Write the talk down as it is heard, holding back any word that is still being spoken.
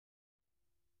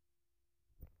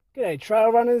G'day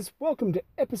trail runners, welcome to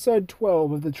episode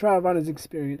 12 of the Trail Runners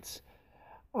Experience.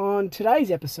 On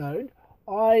today's episode,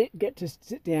 I get to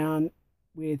sit down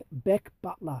with Beck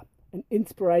Butler, an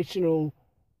inspirational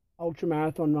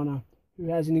ultramarathon runner who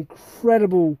has an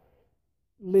incredible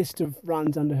list of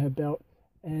runs under her belt.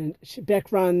 And Beck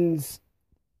runs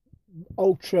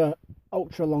ultra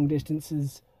long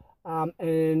distances.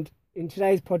 And in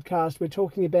today's podcast, we're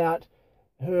talking about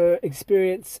her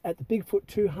experience at the Bigfoot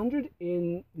 200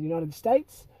 in the United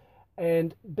States,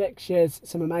 and Beck shares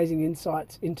some amazing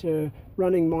insights into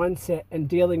running mindset and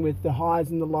dealing with the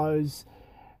highs and the lows.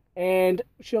 And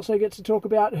she also gets to talk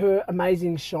about her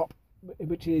amazing shop,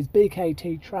 which is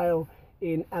BKT Trail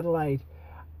in Adelaide.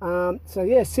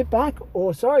 Sit back,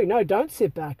 don't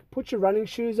sit back. Put your running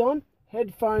shoes on,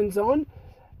 headphones on,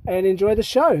 and enjoy the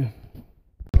show.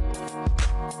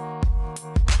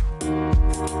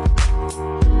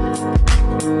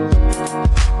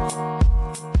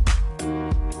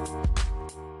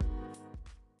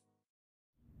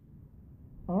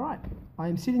 All right,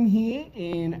 I'm sitting here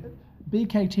in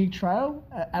BKT Trail,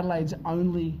 Adelaide's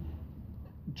only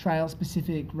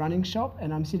trail-specific running shop,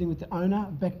 and I'm sitting with the owner,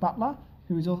 Beck Butler,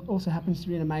 who also happens to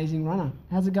be an amazing runner.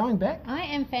 How's it going, Beck? I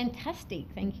am fantastic,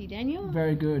 thank you, Daniel.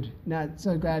 Very good. Now,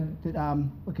 so glad that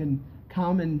we can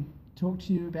come and talk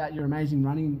to you about your amazing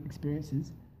running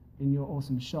experiences in your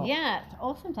awesome shop. Yeah, it's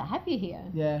awesome to have you here.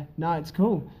 Yeah, no, it's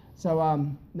cool. So, I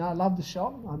love the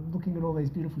shop. I'm looking at all these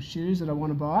beautiful shoes that I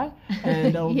want to buy,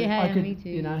 and I could, me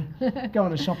too. Go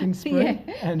on a shopping spree. Yeah.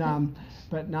 And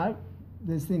but no,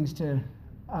 there's things to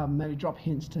maybe drop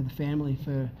hints to the family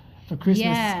for Christmas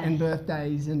and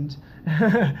birthdays and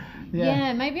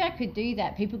Yeah, maybe I could do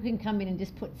that. People can come in and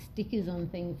just put stickers on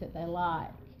things that they like.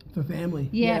 For family.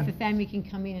 Yeah, for family can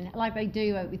come in and like they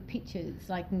do with pictures,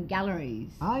 like in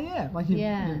galleries. Oh yeah, like you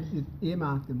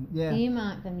earmark them. Yeah.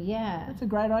 Earmark them, yeah. That's a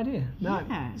great idea. No.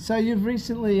 Yeah. So you've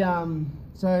recently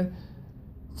so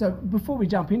before we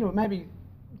jump into it, maybe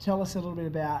tell us a little bit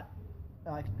about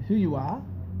like who you are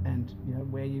and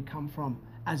where you come from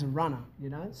as a runner.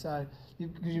 So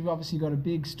because you've obviously got a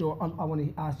big story. I want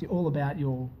to ask you all about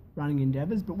your running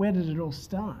endeavours, but where did it all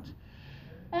start?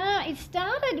 It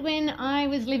started when I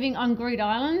was living on Groote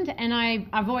Island, and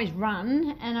I've always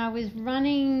run, and I was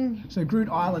running... So Groote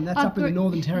Island, that's up in the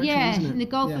Northern Territory, isn't it? Yeah, in the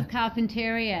Gulf of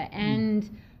Carpentaria, and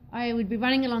I would be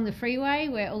running along the freeway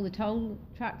where all the toll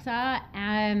trucks are,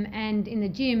 and in the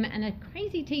gym, and a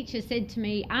crazy teacher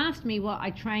asked me what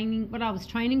I was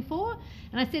training for,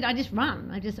 and I said, I just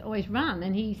run, I just always run,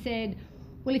 and he said,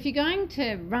 well, if you're going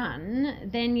to run,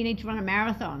 then you need to run a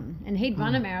marathon, and he'd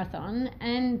run a marathon,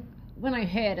 and when I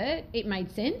heard it, it made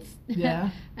sense. Yeah.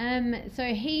 So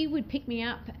he would pick me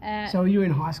up. So were you in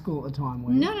high school at the time?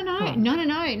 Were you?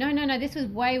 No. This was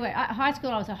way at high school.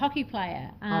 I was a hockey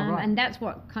player, right. and that's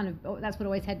what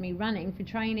always had me running for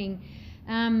training.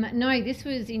 No, this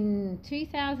was in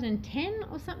 2010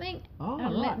 or something. Oh,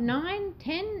 right.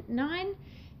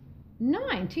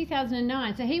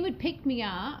 2009. So he would pick me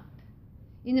up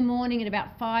in the morning at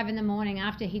about 5 in the morning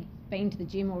after he'd been to the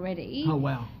gym already. Oh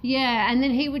wow. Yeah, and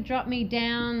then he would drop me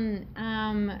down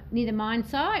near the mine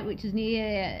site, which is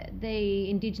near the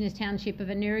Indigenous township of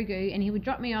Anurigu, and he would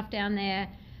drop me off down there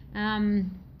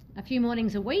a few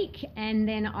mornings a week, and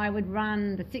then I would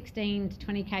run the 16 to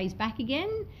 20 Ks back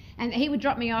again, and he would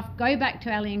drop me off, go back to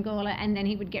Aliangorla, and then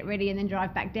he would get ready and then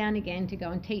drive back down again to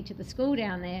go and teach at the school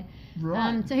down there.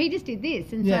 Right. So he just did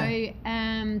this, and so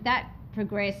that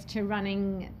progressed to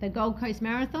running the Gold Coast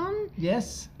Marathon.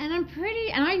 Yes. And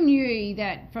I knew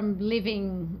that from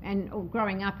living or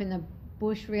growing up in the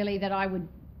bush really that I would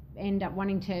end up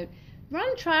wanting to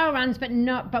run trail runs, but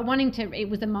it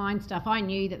was the mind stuff. I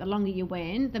knew that the longer you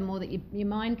went, the more that your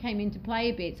mind came into play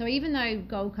a bit. So even though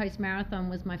Gold Coast Marathon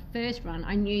was my first run,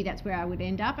 I knew that's where I would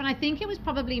end up. And I think it was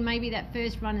probably maybe that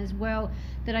first run as well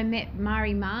that I met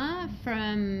Mari Ma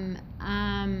from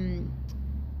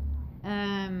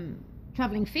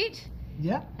Travelling Fit.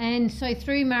 Yeah. And so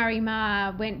through Mari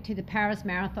Ma went to the Paris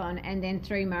Marathon, and then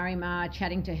through Mari Ma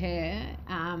chatting to her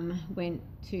went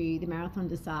to the Marathon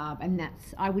des Sables, and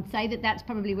I would say that's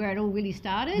probably where it all really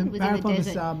started. The was Marathon in the des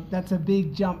desert. Sables, that's a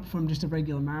big jump from just a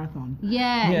regular marathon.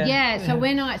 Yeah. So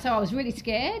I was really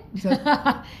scared,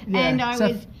 and I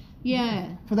was. Yeah.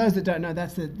 For those that don't know,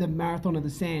 that's the Marathon of the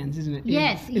Sands, isn't it?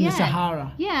 Yes. In the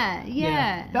Sahara.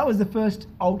 Yeah. That was the first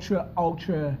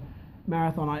ultra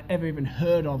marathon I ever even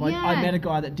heard of. I met a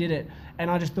guy that did it, and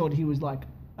I just thought he was like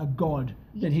a god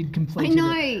that he'd completed I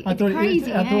know. it. I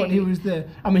thought he was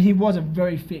he was a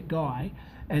very fit guy,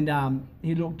 and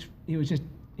he was just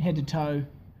head to toe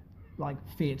like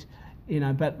fit,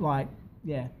 but like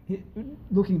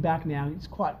looking back now, he's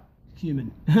quite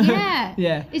human. Yeah.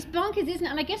 Yeah. It's bonkers, isn't it?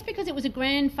 And I guess because it was a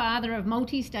grandfather of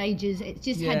multi-stages, it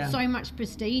just had so much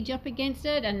prestige up against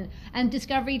it. And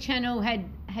Discovery Channel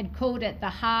had called it the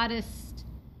hardest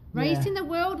race in the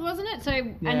world, wasn't it? So,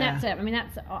 and that's it. I mean,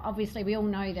 that's obviously, we all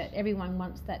know that everyone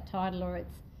wants that title, or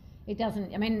it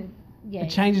doesn't, I mean, yeah.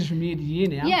 It changes from year to year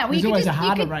now. Yeah, there's always a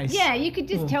harder race. Yeah, you could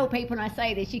just tell people, and I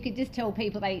say this, you could just tell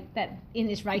people that in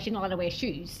this race you're not allowed to wear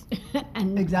shoes,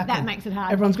 and that makes it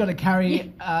hard. Everyone's got to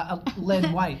carry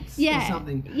lead weights or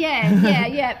something.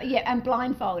 Yeah, and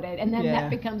blindfolded, and then that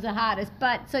becomes the hardest.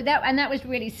 But that was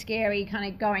really scary,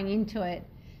 kind of going into it.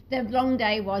 The long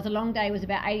day was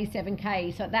about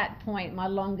 87k. So at that point, my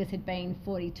longest had been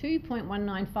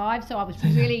 42.195. So I was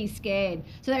really scared.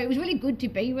 So it was really good to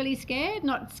be really scared,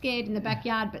 not scared in the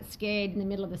backyard, but scared in the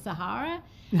middle of the Sahara.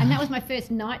 And that was my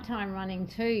first nighttime running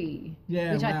too,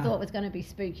 which I thought was going to be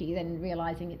spooky, then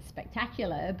realising it's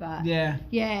spectacular. But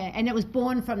and it was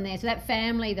born from there. So that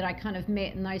family that I kind of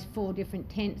met in those 4 different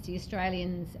tents, the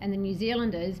Australians and the New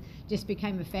Zealanders, just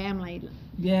became a family.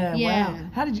 Yeah. Wow.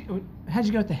 How did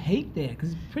you go with the heat there?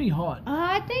 Because it's pretty hot.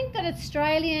 I think that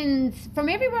Australians, from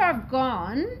everywhere I've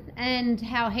gone and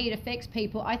how heat affects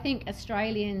people, I think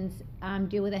Australians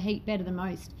deal with the heat better than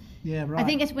most. Yeah, right. I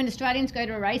think it's when Australians go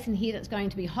to a race and hear that it's going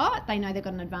to be hot, they know they've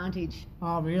got an advantage.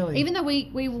 Oh, really? Even though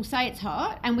we will say it's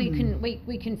hot and we can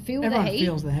feel Everyone the heat. Everyone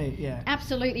feels the heat, yeah.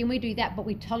 Absolutely, and we do that, but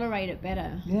we tolerate it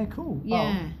better. Yeah, cool.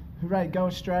 Yeah. Oh, hooray, go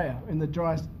Australia in the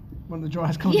driest, one of the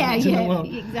driest continents in the world.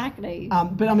 Yeah, exactly.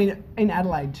 But I mean, in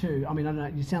Adelaide too, I mean, I don't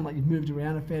know, you sound like you've moved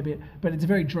around a fair bit, but it's a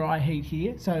very dry heat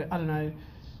here. So I don't know,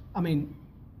 I mean,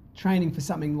 training for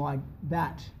something like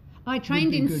that. I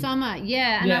trained in summer,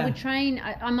 and I would train,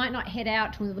 I might not head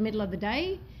out till the middle of the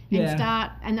day and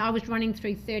start, and I was running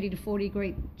through 30 to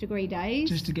 40 degree days.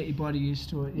 Just to get your body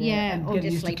used to it. And or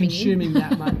getting used to consuming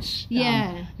that much.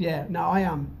 No,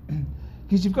 I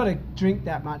because you've got to drink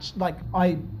that much. Like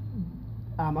I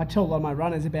tell a lot of my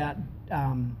runners about,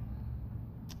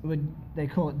 they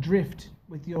call it drift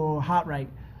with your heart rate.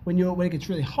 When it gets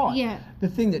really hot, the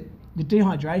thing that the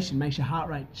dehydration makes your heart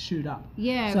rate shoot up.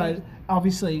 Yeah. So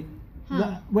obviously,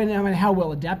 how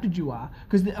well adapted you are,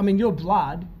 because your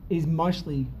blood is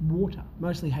mostly water,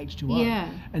 mostly H2O. Yeah.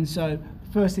 And so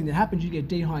the first thing that happens, you get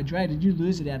dehydrated, you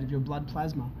lose it out of your blood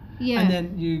plasma. Yeah. And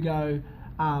then you go,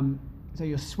 so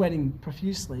you're sweating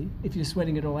profusely. If you're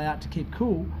sweating it all out to keep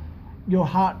cool, your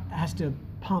heart has to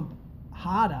pump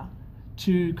harder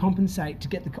to compensate to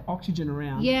get the oxygen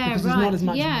around. Yeah, because there's not as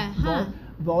much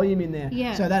volume in there.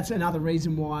 Yeah. So that's another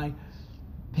reason why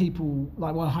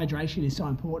hydration is so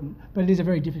important, but it is a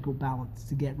very difficult balance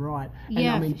to get right.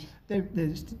 And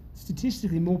there's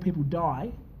statistically more people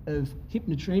die of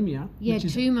hyponatremia, which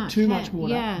is too much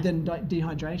water, than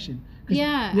dehydration.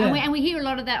 And we hear a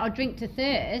lot of that, I drink to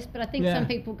thirst, but I think some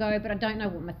people go, but I don't know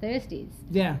what my thirst is.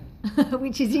 Yeah.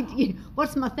 Which is,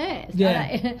 what's my thirst?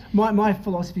 Yeah. My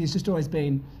philosophy has just always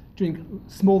been drink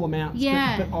small amounts,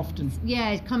 but often.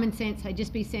 Yeah, common sense. So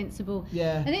just be sensible.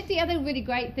 Yeah. I think the other really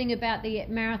great thing about the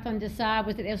Marathon des Sables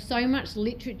was that there was so much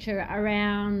literature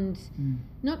around.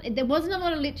 There wasn't a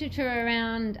lot of literature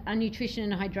around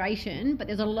nutrition and hydration, but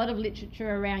there's a lot of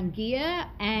literature around gear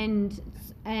and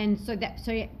so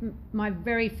my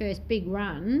very first big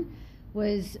run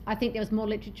was, I think there was more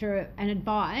literature and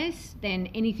advice than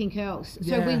anything else.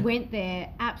 So we went there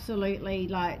absolutely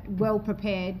well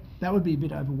prepared. That would be a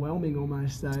bit overwhelming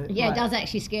almost though. Yeah, it does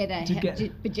actually scare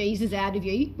the bejesus out of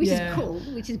you, which is cool,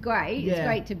 which is great. Yeah. It's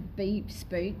great to be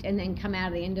spooked and then come out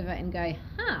at the end of it and go,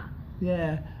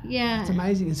 Yeah. Yeah. It's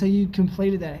amazing. And so you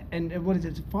completed that, and what is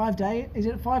it, 5 days? Is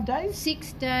it 5 days?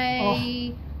 6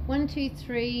 day, 1, 2,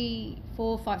 3,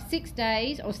 4, 5, 6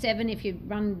 days, or 7 if you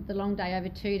run the long day over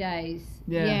 2 days.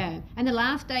 Yeah. And the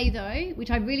last day though,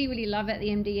 which I really, really love at the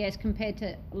MDS compared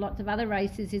to lots of other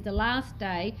races, is the last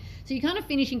day. So you kind of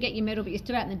finish and get your medal, but you're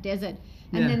still out in the desert.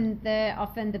 And then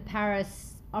often the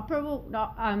Paris Opera, it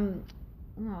wasn't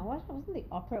the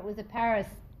opera, it was the Paris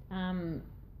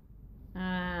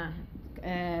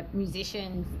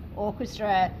musicians,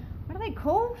 orchestra, what are they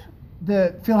called?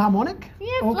 The Philharmonic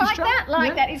Orchestra?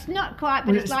 Like that. It's not quite,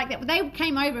 but it's like that. They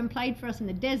came over and played for us in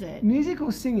the desert. Music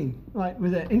or singing? Like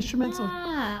with the instruments?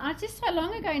 It's just so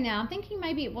long ago now. I'm thinking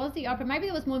maybe it was the opera. Maybe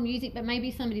there was more music, but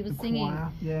maybe somebody was singing.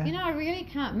 Choir, yeah. I really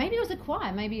can't. Maybe it was a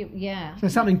choir. So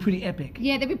something pretty epic.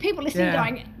 Yeah, there'd be people listening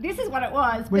going, this is what it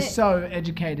was. We're so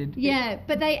educated. Yeah,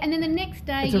 and then the next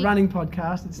day... It's a running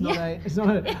podcast. It's not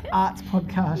an arts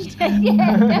podcast.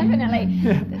 Yeah,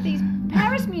 definitely. These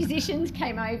Paris musicians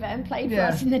came over and played for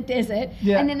us in the desert.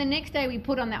 Yeah. And then the next day we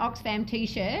put on the Oxfam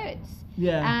t-shirts.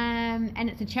 Yeah. And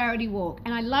it's a charity walk.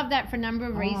 And I love that for a number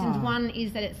of reasons. One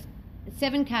is that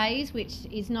 7Ks, which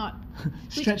is not...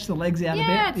 Stretch the legs out a bit.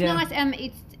 Yeah, it's nice.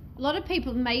 It's a lot of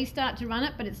people may start to run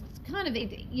it, but it's kind of...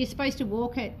 you're supposed to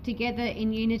walk it together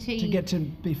in unity. To get to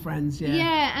be friends, yeah.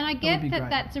 Yeah, and I get that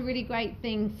that's a really great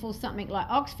thing for something like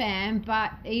Oxfam,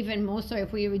 but even more so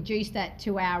if we reduce that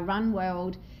to our run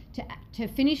world, to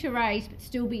finish a race but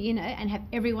still be in it and have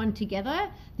everyone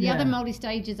together. The other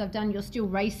multi-stages I've done, you're still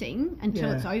racing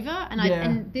until it's over,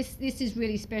 and this is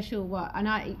really special.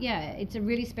 It's a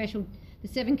really special... The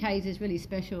 7Ks is really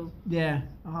special. Yeah,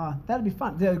 that'd be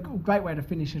fun. They're a great way to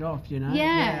finish it off, you know.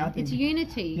 Yeah, I think it's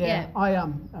unity. Yeah,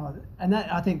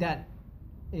 I think that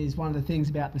is one of the things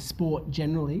about the sport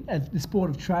generally, the sport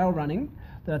of trail running,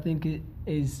 that I think it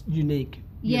is unique.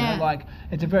 You know, like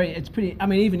it's pretty. I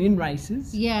mean, even in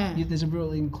races, there's a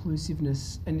real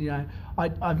inclusiveness, and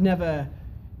I've never,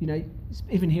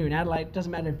 even here in Adelaide, it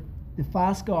doesn't matter if the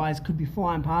fast guys could be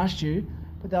flying past you,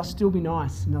 but they'll still be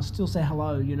nice and they'll still say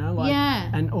hello, if you're at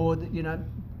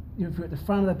the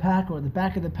front of the pack or at the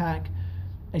back of the pack,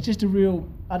 it's just a real,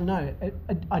 I don't know,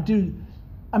 I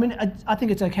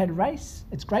think it's okay to race.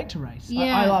 It's great to race.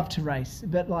 I love to race,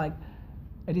 but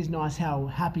it is nice how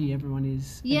happy everyone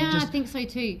is. Yeah, I think so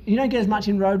too. You don't get as much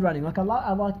in road running.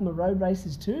 I like the road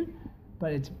races too,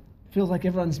 but it feels like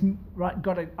everyone's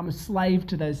I'm a slave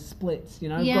to those splits,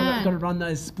 got to run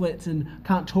those splits and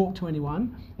can't talk to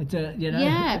anyone. It's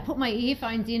put my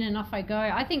earphones in and off I go.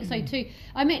 I think so too.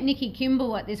 I met Nikki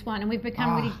Kimball at this one and we've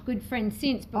become really good friends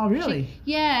since. But really?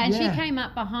 She came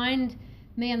up behind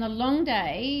me on the long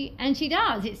day, and she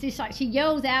does. It's just like she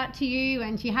yells out to you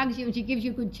and she hugs you and she gives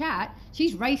you a good chat.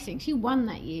 She's racing. She won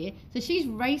that year. So she's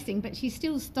racing, but she's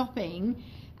still stopping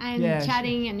and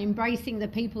chatting and embracing the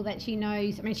people that she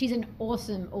knows. I mean, she's an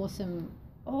awesome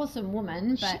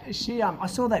woman. But I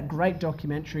saw that great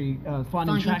documentary,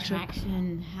 Finding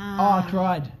Traction. I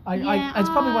cried. It's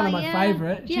probably one of my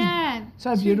favourite. She's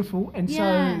so beautiful and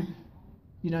so...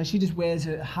 she just wears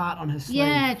her heart on her sleeve.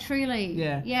 Yeah, truly.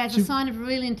 Yeah, it's a sign of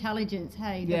real intelligence, the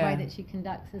way that she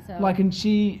conducts herself. Because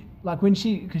she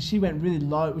went really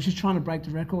low. She was trying to break the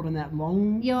record on that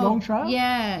long trail.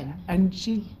 Yeah. And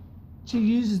she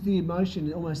uses the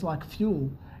emotion almost like fuel,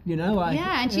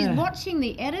 and she's watching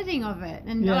the editing of it.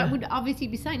 And I would obviously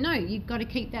be saying, no, you've got to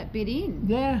keep that bit in.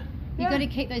 Yeah. You've got to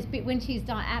keep those bit when she's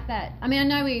at that. I mean,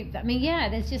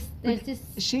 there's just...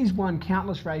 She's won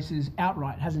countless races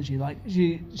outright, hasn't she?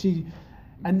 She,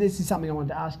 and this is something I wanted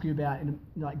to ask you about.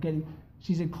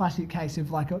 She's a classic case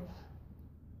of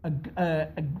a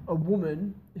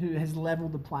woman who has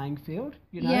leveled the playing field,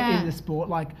 in the sport,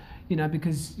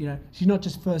 because she's not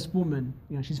just first woman,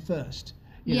 she's first.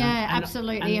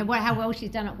 Absolutely. And how well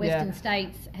she's done at Western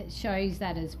States shows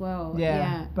that as well.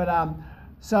 Yeah. But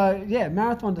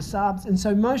Marathon des Sables, and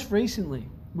so most recently,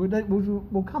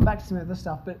 we'll come back to some other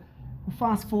stuff, but we'll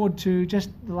fast forward to just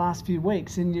the last few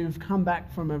weeks, and you've come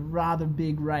back from a rather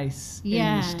big race in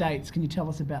the States. Can you tell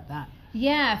us about that?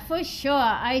 Yeah, for sure.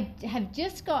 I have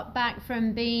just got back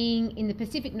from being in the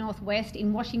Pacific Northwest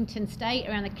in Washington State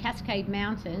around the Cascade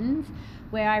Mountains,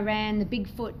 where I ran the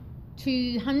Bigfoot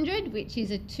 200, which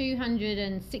is a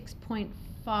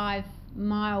 206.5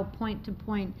 mile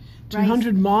point-to-point race.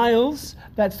 200 miles,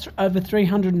 that's over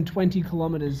 320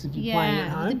 kilometres if you're playing at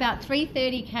home. It's about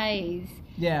 330 Ks.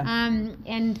 Yeah.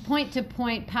 And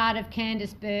point-to-point part of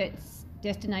Candice Burt's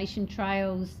Destination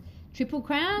Trails Triple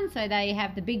Crown. So they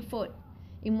have the Bigfoot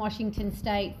in Washington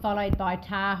State, followed by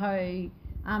Tahoe,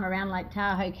 around Lake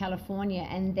Tahoe, California,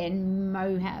 and then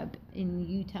Moab in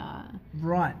Utah.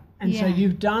 Right. And so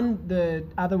you've done the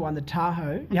other one, the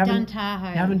Tahoe. I've done Tahoe.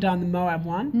 You haven't done the Moab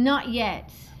one? Not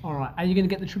yet. All right. Are you going to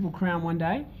get the Triple Crown one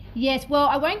day? Yes. Well,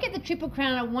 I won't get the Triple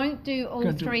Crown. I won't do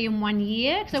all three in 1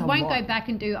 year because I won't go back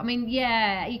and do... I mean,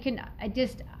 you can...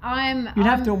 You'd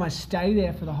have to almost stay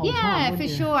there for the whole time, for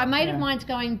sure. A mate of mine's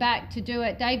going back to do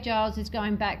it. Dave Giles is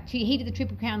going back. He did the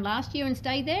Triple Crown last year and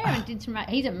stayed there and did some...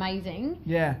 He's amazing.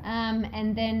 Yeah.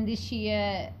 And then this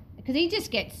year... Because he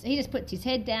just puts his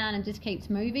head down and just keeps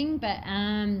moving. But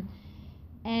and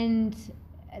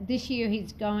this year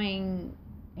he's doing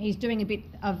a bit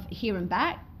of here and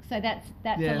back. So that's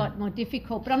a lot more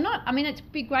difficult. But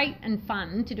it'd be great and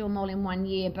fun to do them all in 1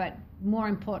 year. But more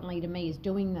importantly to me is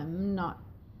doing them, not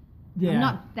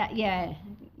that. Yeah.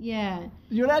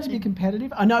 You're allowed to be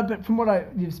competitive. I know, but from what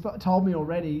you've told me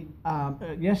already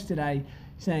yesterday,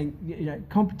 saying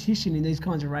competition in these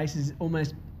kinds of races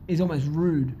almost is almost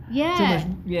rude. Yeah. It's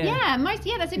almost,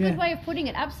 That's a good way of putting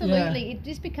it. Absolutely. Yeah. It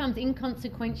just becomes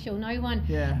inconsequential. No one,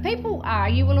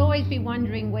 you will always be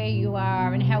wondering where you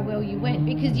are and how well you went,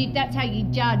 because that's how you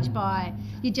judge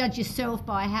yourself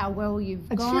by how well you've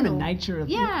gone. It's human nature of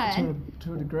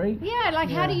to a degree. Yeah, like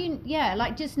how do you,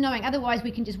 like just knowing, otherwise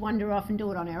we can just wander off and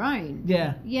do it on our own.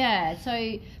 Yeah. Yeah,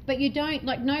 so, but you don't,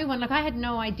 like no one, like I had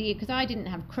no idea, because I didn't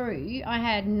have crew, I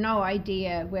had no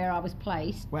idea where I was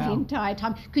placed the entire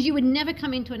time, because you would never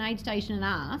come into an aid station and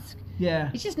ask. Yeah.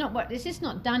 It's just not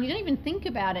done. You don't even think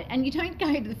about it, and you don't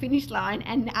go to the finish line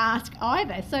and ask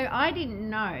either. So I didn't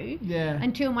know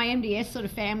until my MDS sort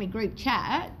of family group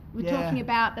chat. We're talking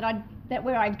about that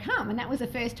where I'd come, and that was the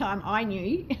first time I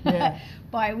knew.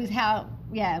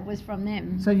 It was from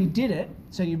them. So you did it.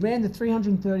 So you ran the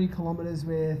 330 kilometers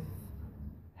with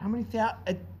how many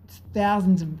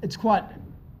thousands of? It's quite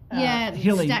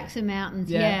hilly. Stacks of mountains.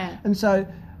 Yeah. And so,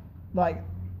 like,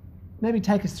 maybe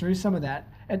take us through some of that.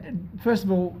 And first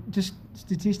of all, just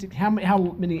statistics. How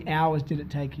many hours did it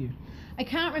take you? I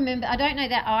can't remember. I don't know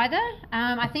that either.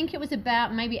 I think it was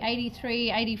about maybe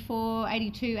 83, 84,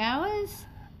 82 hours.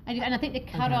 And I think the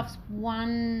cut-off's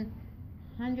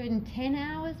 110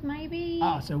 hours maybe.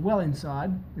 Oh, so well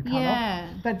inside the cut-off.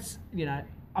 Yeah. That's,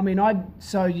 I mean, I'm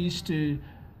so used to,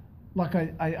 like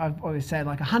I've always said,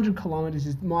 like 100 kilometres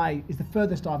is the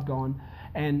furthest I've gone.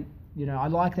 And, I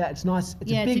like that. It's nice.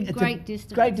 It's a great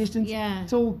distance. Great distance. Yeah.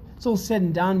 It's all said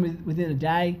and done within a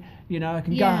day. I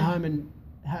can go home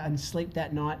and sleep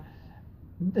that night.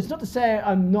 It's not to say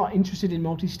I'm not interested in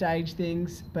multi-stage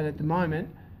things, but at the moment,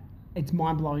 it's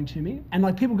mind-blowing to me. And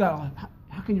like people go, oh,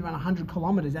 how can you run 100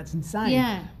 kilometers? That's insane.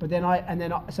 Yeah. But then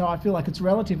so I feel like it's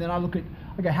relative. Then I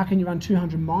go, how can you run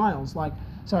 200 miles? Like,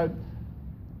 so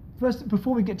first,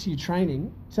 before we get to your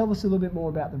training, tell us a little bit more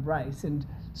about the race, and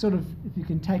sort of if you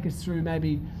can take us through,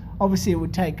 maybe, obviously it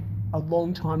would take a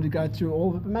long time to go through all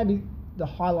of it, but maybe the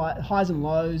highs and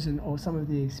lows, or some of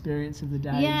the experience of the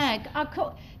day. Yeah,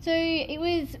 cool. So it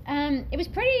was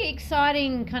pretty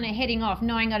exciting, kind of heading off,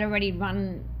 knowing I'd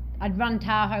run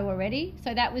Tahoe already,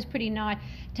 so that was pretty nice.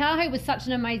 Tahoe was such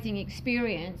an amazing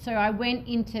experience, so I went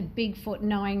into Bigfoot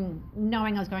knowing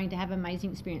I was going to have an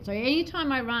amazing experience. So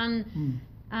anytime I run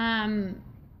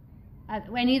at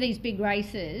any of these big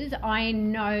races, I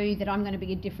know that I'm going to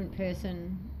be a different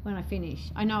person when I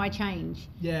finish. I know I change.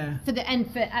 Yeah. For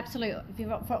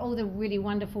all the really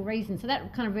wonderful reasons. So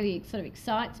that kind of really sort of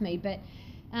excites me. But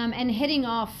and heading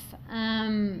off,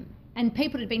 and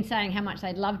people had been saying how much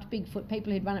they'd loved Bigfoot,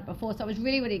 people who'd run it before. So it was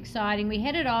really, really exciting. We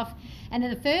headed off, and then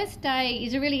the first day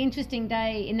is a really interesting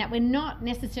day in that we're not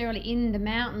necessarily in the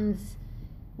mountains,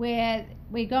 where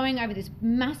we're going over this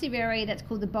massive area that's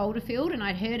called the Boulder Field, and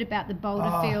I'd heard about the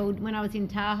Boulder Field when I was in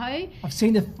Tahoe. I've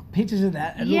seen the pictures of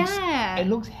that. It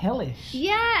looks hellish.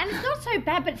 Yeah, and it's not so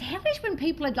bad, but it's hellish when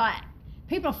people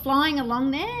are flying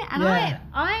along there, and I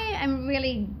am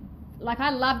really, like, I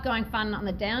love going fun on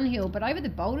the downhill, but over the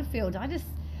Boulder Field,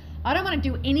 I don't want to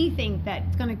do anything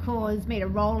that's going to cause me to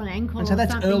roll an ankle or something.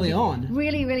 So that's early on.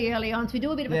 Really, really early on. So we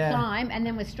do a bit of a climb, and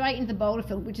then we're straight into the Boulder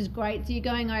Field, which is great. So you're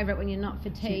going over it when you're not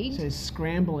fatigued. So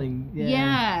scrambling.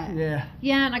 Yeah,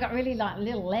 and I got really like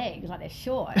little legs, like they're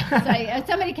short. So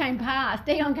somebody came past,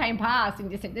 Dion came past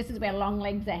and just said, this is where long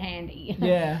legs are handy.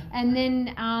 Yeah. And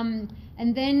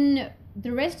then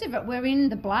the rest of it, we're in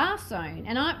the blast zone,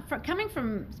 and coming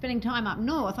from spending time up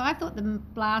north, I thought the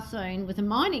blast zone was a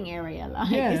mining area.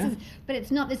 But it's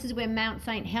not. This is where Mount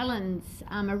St. Helens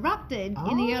erupted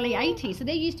in the early 80s. So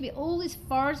there used to be all this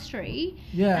forestry,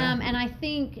 and I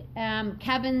think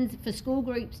cabins for school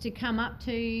groups to come up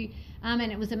to, and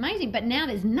it was amazing. But now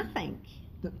there's nothing.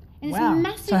 And it's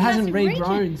massive, so it hasn't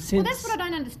regrown region. since. Well, that's what I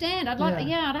don't understand. I'd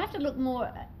have to look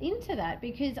more into that,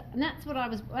 because that's what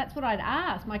I'd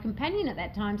asked my companion at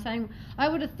that time, saying I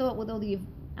would have thought with all the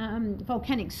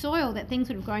volcanic soil that things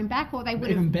would have grown back, or they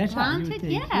would have planted.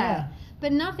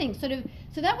 But nothing. So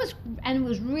that was, and it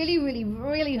was really, really,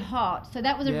 really hot. So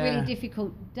that was a really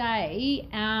difficult day.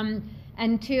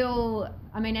 Until,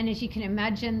 and as you can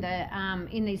imagine,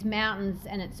 in these mountains,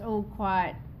 and it's all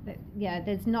quite.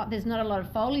 There's not a lot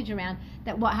of foliage around.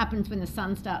 That what happens when the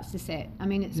sun starts to set.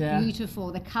 It's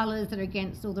beautiful. The colours that are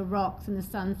against all the rocks and the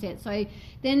sunset. So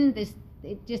then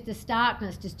the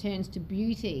starkness just turns to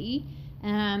beauty.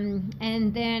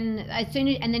 And then as soon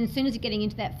as you're getting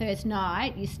into that first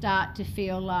night, you start to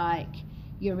feel like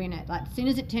you're in it. Like as soon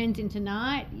as it turns into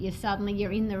night,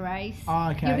 you're in the race.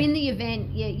 Oh, okay. You're in the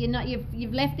event.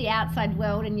 You've left the outside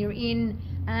world, and you're in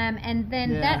And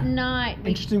then Yeah. that night,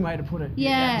 Interesting way to put it.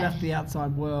 Yeah. You left the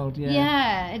outside world. Yeah.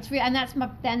 yeah, it's real, and that's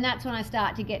when I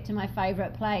start to get to my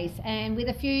favourite place. And with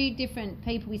a few different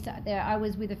people, we sat there. I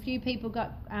was with a few people,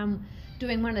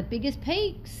 doing one of the biggest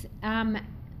peaks.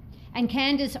 And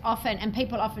Candace and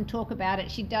people often talk about it.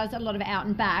 She does a lot of out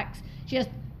and backs. She has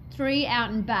 3 out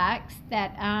and backs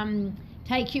that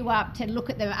take you up to look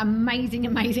at the amazing,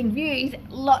 amazing views.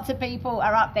 Lots of people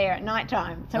are up there at night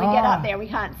time. So we get up there, we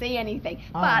can't see anything.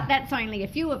 But that's only a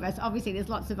few of us. Obviously, there's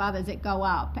lots of others that go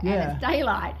up and it's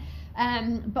daylight.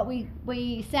 But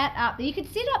we sat up there. You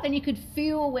could sit up and you could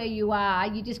feel where you are.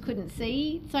 You just couldn't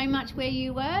see so much where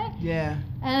you were. Yeah.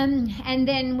 And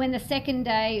then when the second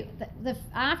day,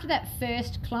 after that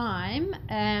first climb,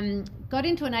 got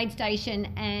into an aid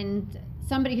station, and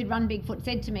somebody who'd run Bigfoot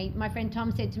said to me, my friend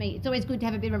Tom said to me, it's always good to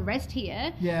have a bit of a rest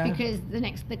here because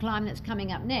the climb that's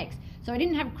coming up next. So I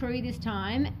didn't have crew this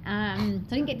time, so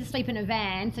I didn't get to sleep in a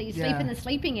van. So you sleep in the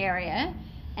sleeping area,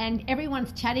 and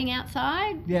everyone's chatting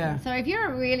outside. Yeah. So if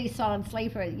you're a really solid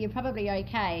sleeper, you're probably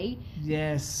okay.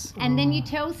 Yes. And then you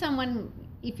tell someone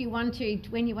if you want to,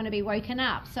 when you want to be woken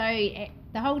up. So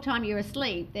the whole time you're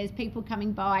asleep, there's people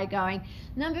coming by going,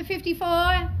 number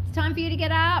 54, it's time for you to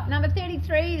get up. Number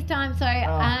 33, it's time. So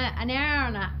about an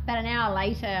hour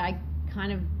later, I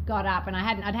kind of got up, and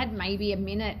I'd had maybe a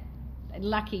minute.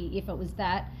 Lucky if it was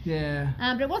that. Yeah.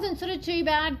 But it wasn't sort of too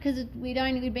bad because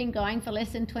we'd been going for less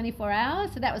than 24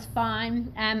 hours, so that was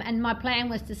fine. And my plan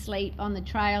was to sleep on the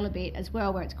trail a bit as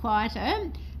well, where it's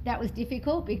quieter. That was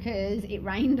difficult because it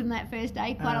rained on that first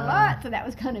day quite a lot, so that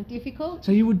was kind of difficult.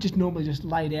 So you would just normally just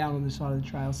lay down on the side of the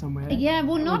trail somewhere? Yeah,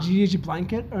 well, not... Would you use your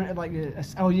blanket? Or like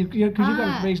because you've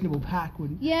got a reasonable pack,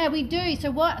 wouldn't you? Yeah, we do.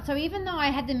 So even though I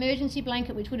had the emergency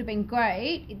blanket, which would have been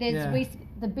great,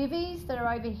 the bivvies that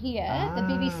are over here, the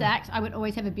bivvy sacks, I would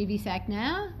always have a bivvy sack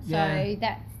now. So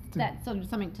that's sort of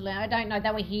something to learn. I don't know, they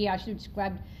were here, I should have just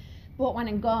bought one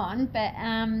and gone. But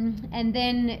and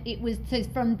then it was, so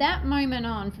from that moment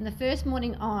on, from the first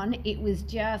morning on, it was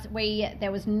just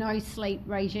there was no sleep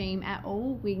regime at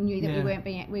all. We knew that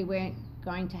we weren't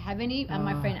going to have any. And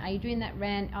my friend Adrian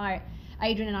and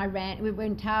I we were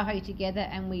in Tahoe together,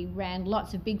 and we ran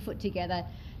lots of Bigfoot together.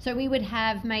 So we would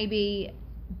have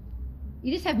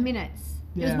you just have minutes.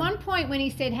 There was one point when he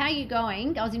said, how are you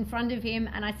going? I was in front of him,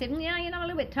 and I said, yeah, I'm a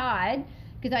little bit tired,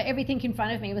 because everything in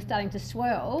front of me was starting to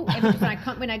swirl when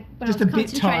I was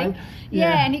concentrating.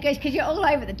 Yeah, and he goes, because you're all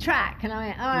over the track. And I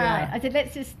went, all right. I said,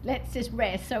 let's just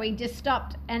rest. So he just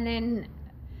stopped and then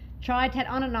tried to have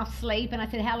on and off sleep. And I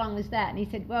said, how long was that? And he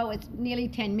said, well, it's nearly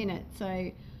 10 minutes.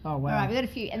 So... Oh, wow. All right, we got a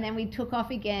few, and then we took off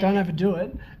again. Don't overdo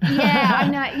it. Yeah, I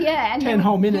know, yeah. And 10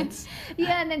 whole minutes.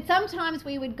 Yeah, and then sometimes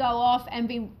we would go off and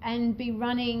be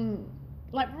running,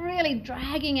 like really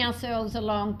dragging ourselves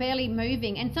along, barely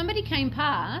moving. And somebody came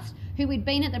past who we'd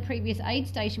been at the previous aid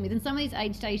station with, and some of these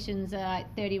aid stations are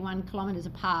like 31 kilometres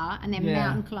apart, and they're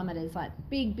mountain kilometres, like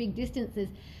big, big distances.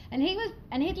 And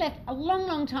he'd left a long,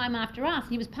 long time after us,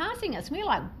 and he was passing us, and we were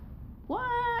like, what?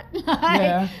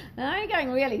 I'm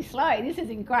going really slow. This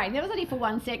isn't great. And that was only for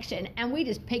one section, and we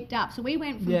just picked up. So we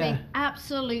went from being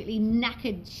absolutely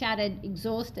knackered, shattered,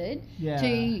 exhausted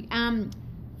to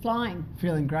flying.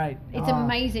 Feeling great. It's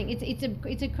amazing.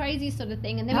 It's a crazy sort of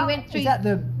thing. And then we went through.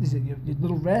 Is it your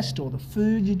little rest or the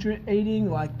food you're eating?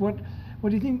 Like what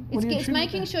do you think? It's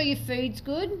making sure your food's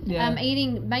good.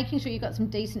 Making sure you've got some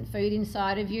decent food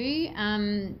inside of you.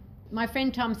 My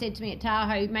friend Tom said to me at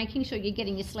Tahoe, making sure you're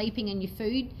getting your sleeping and your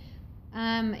food.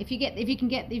 If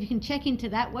you can check into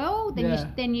that well,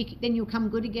 then you'll come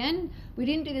good again. We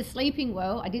didn't do the sleeping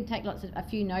well. I did take a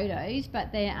few no-dos,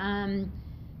 but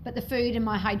the food and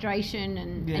my hydration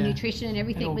and nutrition and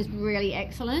everything was really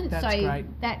excellent. That's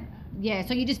great.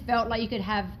 So you just felt like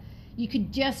you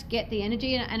could just get the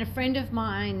energy. And a friend of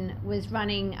mine was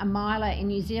running a miler in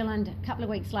New Zealand a couple of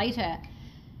weeks later.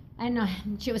 And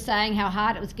she was saying how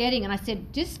hard it was getting. And I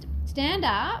said, just stand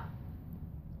up.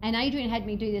 And Adrian had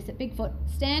me do this at Bigfoot.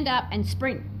 Stand up and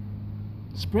sprint.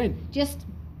 Sprint? Just,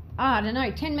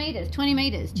 10 metres, 20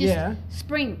 metres. Just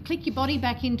sprint. Click your body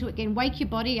back into it again. Wake your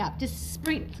body up. Just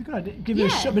sprint. It's a good idea. Give you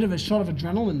a bit of a shot of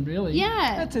adrenaline, really.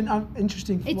 Yeah. That's an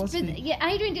interesting philosophy.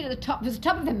 Adrian did it at the top. It was the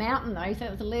top of the mountain, though, so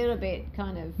it was a little bit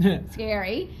kind of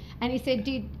scary. And he said,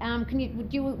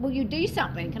 will you do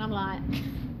something? And I'm like...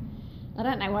 I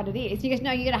don't know what it is. He goes,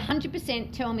 no, you got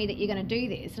 100% tell me that you're going to do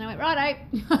this. And I went, righto.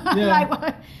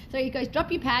 Yeah. So he goes, drop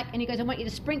your pack. And he goes, I want you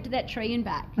to sprint to that tree and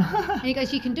back. And he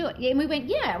goes, you can do it. Yeah. And we went,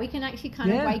 we can actually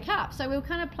kind of wake up. So we were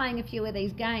kind of playing a few of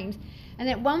these games. And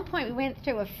at one point we went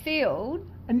through a field.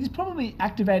 And it's probably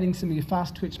activating some of your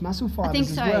fast twitch muscle fibers I think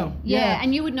so. as well. Yeah,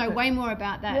 and you would know way more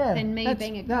about that than me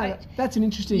being a coach. That's an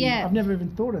interesting. Yeah. I've never even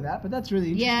thought of that, but that's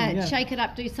really interesting. Yeah, shake it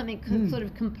up, do something sort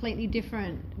of completely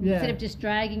different. Yeah. Instead of just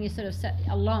dragging you sort of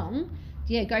along.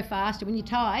 Yeah, go faster. When you're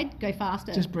tired, go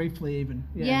faster. Just briefly, even.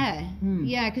 Yeah,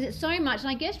 because it's so much. And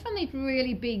I guess from these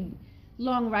really big,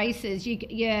 long races,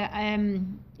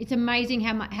 it's amazing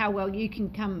how well you can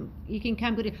come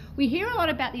good. We hear a lot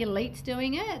about the elites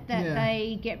doing it, that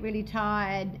they get really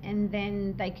tired and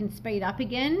then they can speed up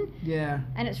again. Yeah.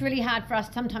 And it's really hard for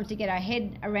us sometimes to get our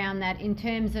head around that in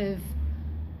terms of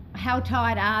how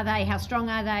tired are they, how strong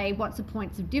are they, what's the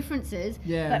points of differences.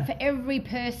 Yeah. But for every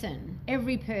person,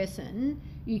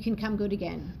 you can come good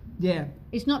again. Yeah.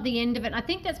 It's not the end of it. I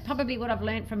think that's probably what I've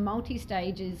learned from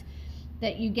multi-stages,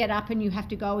 that you get up and you have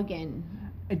to go again.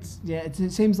 It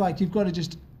seems like you've got to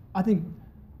just. I think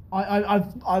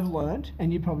I've learned,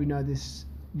 and you probably know this.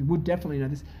 You would definitely know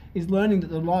this. Is learning that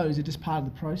the lows are just part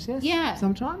of the process. Yeah.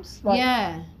 Sometimes.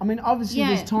 Yeah. I mean, obviously,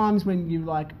 there's times when you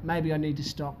maybe I need to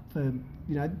stop for.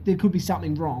 There could be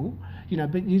something wrong.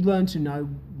 But you learn to know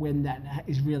when that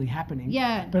is really happening.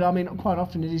 Yeah. But I mean, quite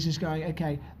often it is just going,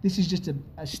 okay, this is just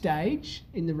a stage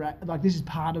in the this is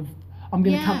part of. I'm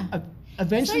going to come.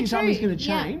 Eventually, something's going to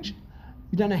change. Yeah.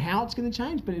 You don't know how it's going to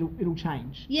change, but it'll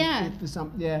change. Yeah. For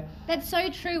some, yeah. That's so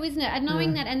true, isn't it? And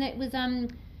knowing that, and it was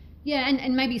and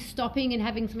maybe stopping and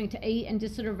having something to eat and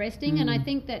just sort of resting. And I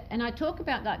think that, and I talk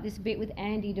about this a bit with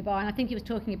Andy Dubai, and I think he was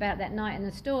talking about that night in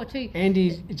the store too.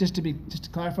 Andy, just to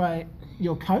clarify,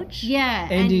 your coach. Yeah.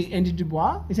 Andy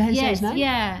Dubois. Is that how you say his name?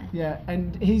 Yeah. Yeah,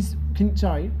 and he's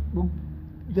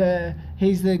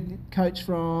the coach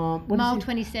from Mile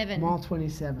 27. Mile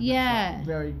 27. Yeah. Right.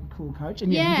 Very cool coach.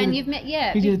 And and you've met.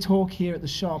 Yeah. He did a talk here at the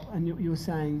shop, and you were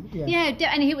saying. Yeah.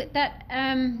 Yeah, and he that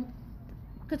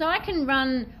because I can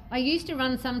run. I used to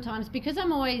run sometimes because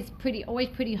I'm always pretty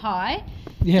high.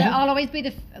 Yeah. So I'll always be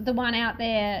the one out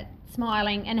there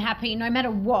smiling and happy no matter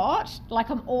what. Like,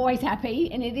 I'm always happy,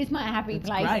 and it is my happy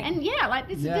place. Great. And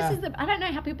this is I don't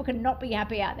know how people can not be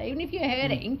happy out there, even if you're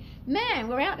hurting. Man,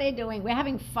 we're out there we're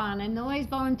having fun, and all these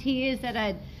volunteers that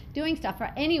are doing stuff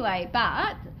anyway.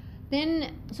 But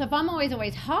then, so if I'm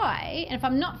always high, and if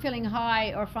I'm not feeling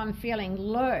high, or if I'm feeling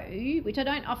low, which I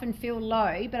don't often feel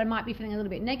low, but I might be feeling a little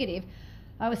bit negative.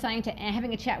 I was saying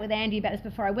having a chat with Andy about this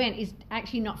before I went, is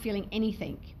actually not feeling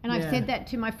anything. And I've said that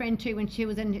to my friend too when she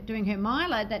was doing her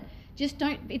miler, that just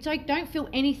don't feel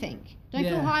anything. Don't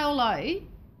feel high or low.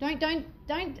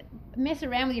 Don't mess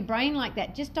around with your brain like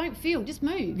that. Just don't feel, just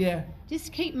move. Yeah.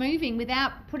 Just keep moving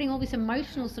without putting all this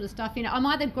emotional sort of stuff in it. I'm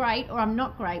either great or I'm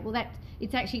not great. Well,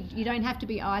 it's actually, you don't have to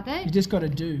be either. You just got to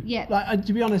do. Yeah. Like,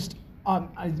 to be honest,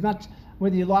 as much,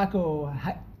 whether you like or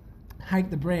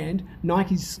hate the brand,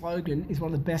 Nike's slogan is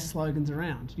one of the best slogans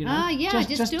around.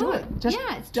 Just do it.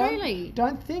 Truly.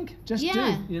 Don't think, just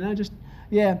do.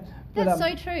 But, that's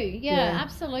so true. Yeah,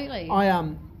 absolutely.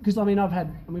 Because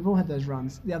we've all had those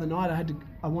runs. The other night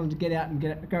I wanted to get out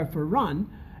and go for a run,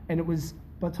 and it was,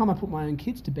 by the time I put my own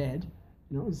kids to bed,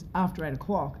 it was after 8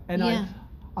 o'clock, and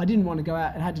I didn't want to go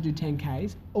out. I had to do 10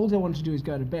 Ks. All I wanted to do is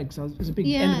go to bed, because it was a big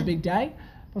end of a big day.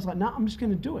 I was like, no, I'm just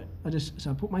going to do it.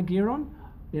 So I put my gear on,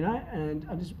 and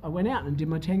I went out and did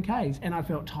my 10 Ks, and I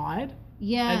felt tired.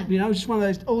 Yeah. And, it was just one of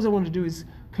those, all I wanted to do is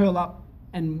curl up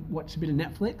and watch a bit of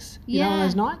Netflix, on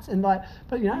those nights. And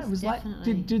it was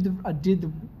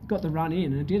definitely. Got the run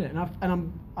in, and I did it.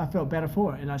 And I felt better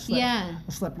for it. And I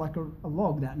slept like a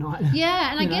log that night.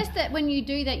 Yeah. And I guess that when you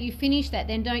do that, you finish that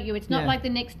then, don't you? It's not like the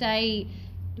next day.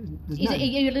 Are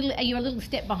you a little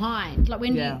step behind? Like,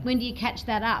 when do you catch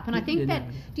that up? And I think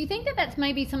do you think that that's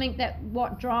maybe something that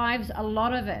what drives a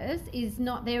lot of us is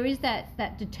not, there is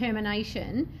that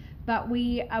determination, but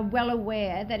we are well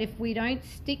aware that if we don't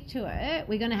stick to it,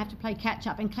 we're going to have to play catch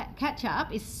up, and catch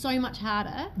up is so much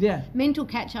harder. Yeah. Mental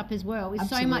catch up as well is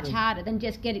so much harder than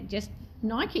just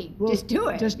Nike. Well, just do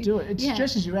it. Just do it. It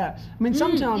stresses you out. I mean,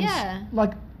 sometimes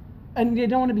and you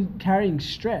don't want to be carrying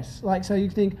stress. Like, so you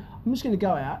think, I'm just going to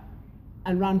go out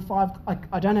and run 5.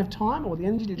 I don't have time or the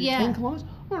energy to do 10 kilometres.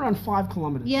 I'm going to run 5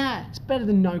 kilometres. Yeah. It's better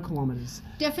than no kilometres.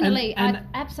 Definitely. I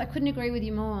couldn't agree with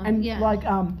you more. And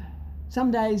some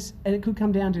days, and it could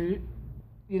come down to,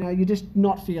 you're just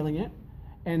not feeling it.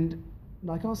 And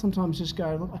I'll sometimes just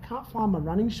go, look, I can't find my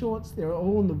running shorts. They're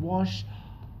all in the wash.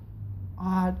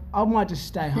 I might just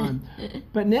stay home.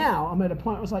 But now I'm at a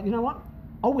point where it's like, you know what?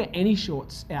 I'll wear any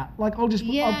shorts out. Like, I'll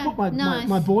put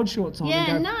my board shorts on.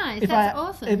 Yeah, and go, nice. That's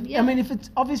awesome. I mean, if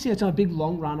it's obviously it's not a big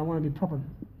long run, I want to be proper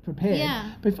prepared.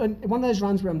 Yeah. But if one of those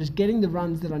runs where I'm just getting the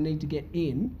runs that I need to get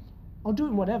in, I'll do it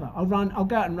in whatever. I'll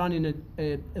go out and run in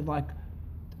a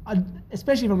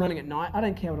especially if I'm running at night, I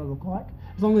don't care what I look like,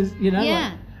 as long as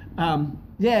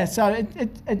Yeah. So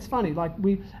it's funny, like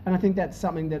and I think that's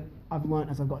something that I've learned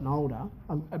as I've gotten older.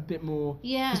 I'm a bit more,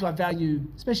 Yeah. because I value,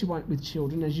 especially with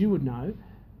children, as you would know,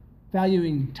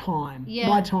 valuing time. Yeah.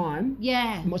 My time,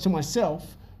 Yeah. to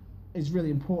myself, is really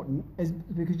important,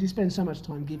 because you spend so much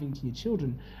time giving to your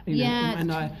children. Yeah,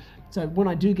 And so when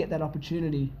I do get that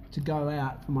opportunity to go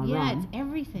out for my Yeah, run, it's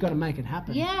everything. got to make it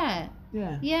happen. Yeah.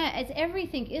 Yeah. Yeah, it's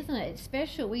everything, isn't it? It's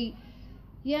special. We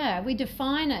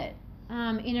define it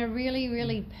in a really,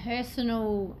 really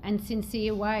personal and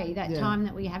sincere way, that Yeah. time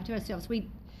that we have to ourselves. We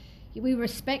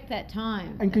respect that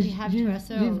time And that we have to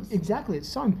ourselves. Exactly, it's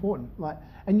so important. Like,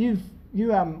 and you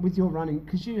with your running,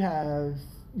 because you have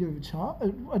a child,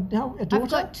 a daughter. I've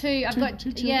got two. I've got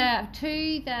two children? yeah, I have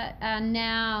two that are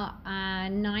now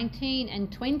 19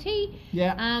 and 20.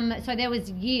 Yeah. So there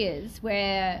was years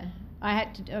where I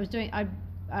was doing. put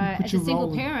As a your single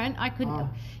role in. parent, I couldn't. Ah.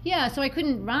 Yeah, so I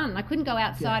couldn't run. I couldn't go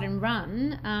outside and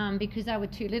run because they were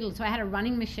too little. So I had a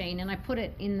running machine, and I put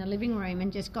it in the living room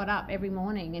and just got up every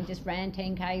morning and just ran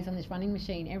 10Ks on this running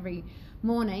machine every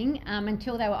morning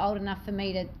until they were old enough for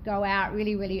me to go out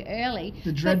really, really early.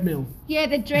 The treadmill. Yeah,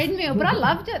 the treadmill. But I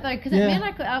loved it though, because Yeah. it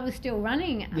meant I was still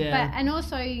running. Yeah. But, and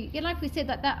also, like we said,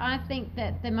 that I think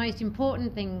that the most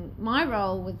important thing, my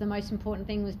role was the most important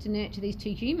thing, was to nurture these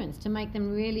two humans, to make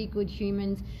them really good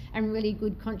humans and really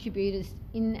good contributors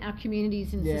in our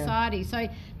communities and Yeah. society. So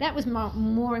that was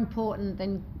more important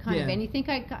than kind of Yeah. anything.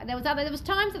 There was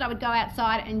times that I would go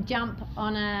outside and jump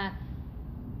on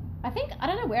I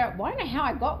don't know how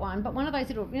I got one, but one of those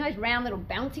little, those round little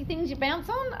bouncy things you bounce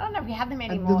on. I don't know if you have them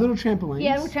anymore. The little trampolines.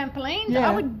 Yeah, little trampolines. Yeah.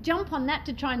 I would jump on that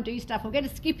to try and do stuff, or get a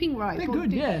skipping rope. They're or good,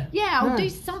 do, yeah. Yeah, I'll No. do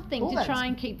something All to that's- try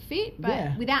and keep fit, but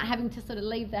Yeah. without having to sort of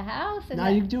leave the house. And No,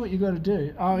 you do what you got to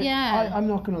do. Yeah. I'm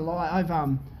not going to lie.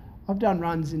 I've done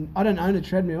runs I don't own a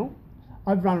treadmill.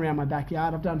 I've run around my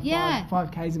backyard. I've done Yeah.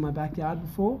 5Ks in my backyard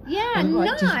before. Yeah, and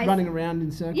just nice. running around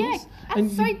in circles. Yeah, that's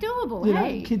And so doable. You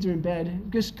Hey. know, kids are in bed.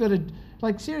 Just got to,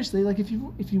 like, seriously, like, if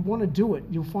you want to do it,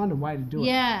 you'll find a way to do it.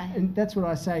 Yeah. And that's what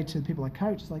I say to the people I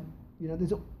coach. It's like,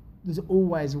 there's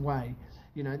always a way.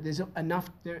 There's enough.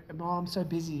 I'm so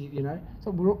busy.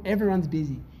 So everyone's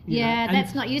busy. Yeah, and-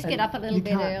 that's not. You just get and up a little you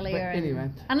bit can't, earlier. But anyway.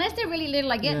 Unless they're really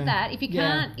little, I get Yeah. that. If you Yeah.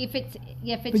 can't, if it's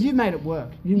But you made it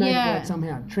work. You made it Yeah. work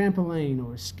somehow.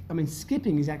 Trampoline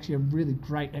skipping is actually a really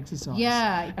great exercise.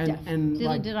 Yeah, and little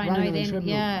like did I running know on the then,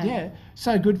 treadmill. yeah. Yeah,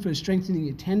 so good for strengthening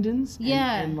your tendons.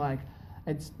 Yeah. and like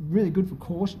it's really good for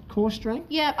core strength.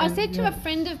 Yeah, I And, said to yeah. a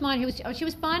friend of mine she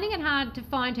was finding it hard to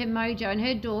find her mojo, and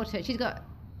her daughter,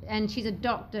 she's a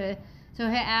doctor, so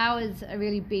her hours are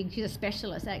really big. She's a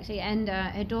specialist actually, and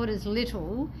her daughter's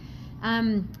little,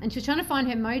 and she was trying to find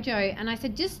her mojo. And I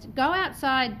said, just go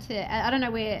outside to, I don't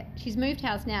know where she's moved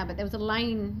house now, but there was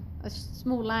a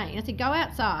small lane. I said, go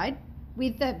outside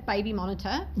with the baby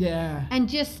monitor Yeah. and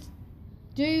just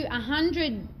do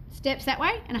 100 steps that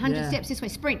way and 100 Yeah. steps this way.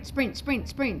 Sprint, sprint, sprint,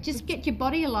 sprint. Just get your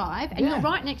body alive, and Yeah. you're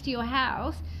right next to your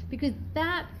house, because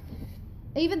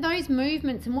even those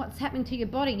movements and what's happening to your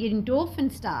body, your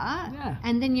endorphins start, Yeah.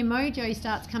 and then your mojo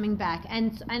starts coming back.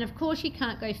 And of course she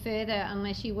can't go further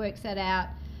unless she works that out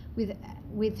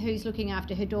with who's looking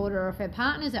after her daughter or if her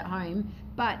partner's at home.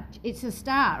 But it's a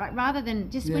start, right? Rather than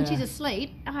just when Yeah. she's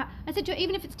asleep. I said to her,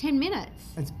 even if it's 10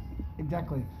 minutes. It's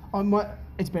exactly.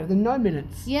 It's better than no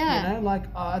minutes. Yeah.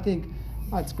 I think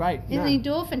it's great. And No. the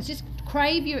endorphins, just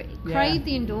crave the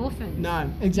endorphins. No,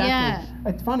 exactly. Yeah.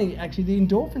 It's funny, actually, the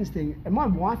endorphins thing, and my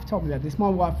wife told me about this. My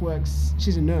wife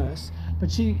she's a nurse, but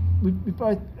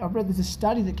I've read there's a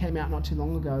study that came out not too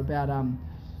long ago about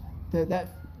that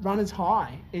runner's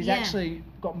high is Yeah. actually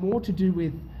got more to do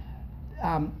with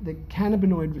the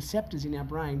cannabinoid receptors in our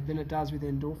brain than it does with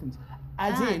endorphins.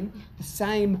 As in, the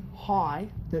same high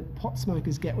that pot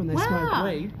smokers get when they smoke Wow.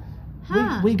 weed,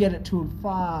 Huh. we get it to a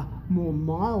far more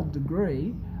mild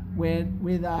degree when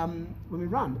we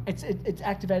run. It's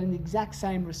activating the exact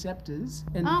same receptors.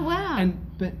 And, Oh, wow.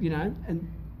 And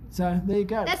so there you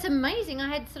go. That's amazing. I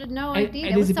had sort of no It- idea. it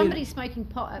There was is a bit- somebody smoking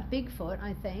pot at Bigfoot,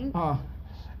 I think.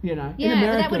 in Yeah, America,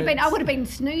 but that would have been. I it's- would have been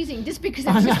snoozing just because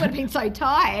I I just know. would have been so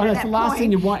tired. I know, at it's that the last point.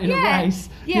 thing you want in a Yeah. race,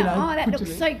 Yeah. you know, Oh, that put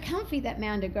looks your- so comfy, that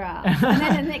mound of grass.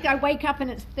 and then I wake up and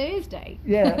it's Thursday.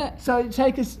 Yeah. So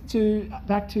take us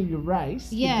back to your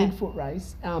race, Yeah. the Bigfoot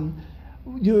race.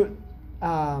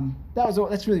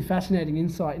 That's really fascinating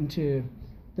insight into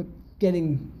the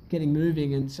getting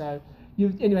moving, and so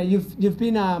you've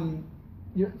been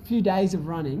you're a few days of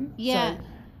running. Yeah.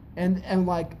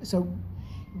 So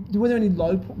were there any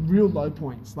real low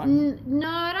points? Like No,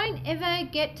 I don't ever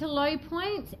get to low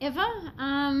points ever.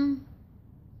 I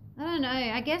I don't know.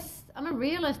 I guess I'm a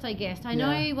realist, I guess. I know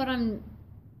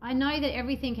that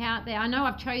everything out there, I know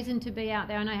I've chosen to be out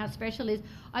there. I know how special it is.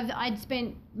 I'd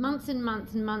spent months and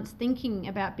months and months thinking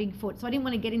about Bigfoot. So I didn't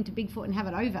want to get into Bigfoot and have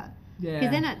it over. Yeah.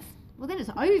 Because then it's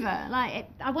over. Like,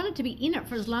 I wanted to be in it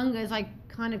for as long as I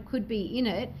kind of could be in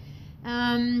it.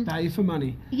 Value for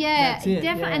money. Yeah, That's it,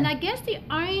 definitely. yeah. And I guess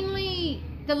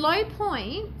the low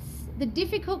points, the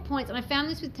difficult points, and I found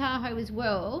this with Tahoe as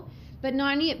well, but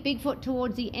not only at Bigfoot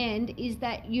towards the end, is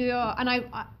that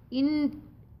in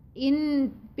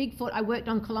Bigfoot I worked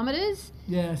on kilometres.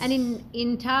 Yes. And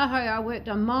in Tahoe I worked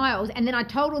on miles. And then I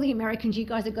told all the Americans, you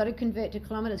guys have got to convert to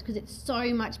kilometres because it's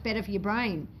so much better for your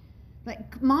brain.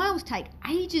 Like, miles take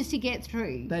ages to get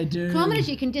through. They do. Kilometres,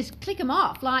 you can just click them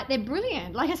off. Like, they're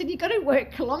brilliant. Like I said, you've got to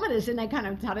work kilometres, and they kind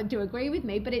of started to agree with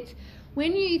me. But it's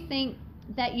when you think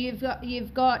that you've got you're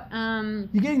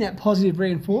getting that positive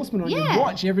reinforcement on your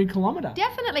watch every kilometre.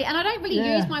 Definitely. And I don't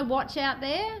really use my watch out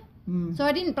there. So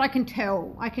I didn't, but I can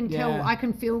tell, I can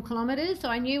feel kilometres. So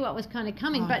I knew what was kind of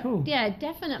coming. But cool. yeah,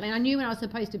 definitely. And I knew when I was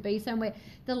supposed to be somewhere.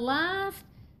 The last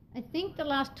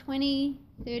 20,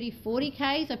 30, 40 Ks,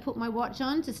 I put my watch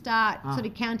on to start sort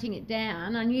of counting it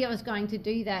down. I knew I was going to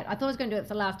do that. I thought I was going to do it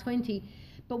for the last 20.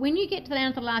 But when you get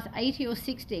down to the last 80 or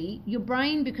 60, your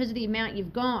brain, because of the amount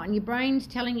you've gone, your brain's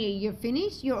telling you you're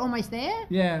finished, you're almost there.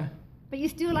 Yeah. But you're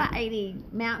still like 80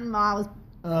 mountain miles,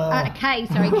 K,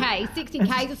 60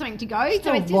 Ks or something to go.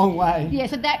 Still a long way. Yeah,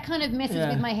 so that kind of messes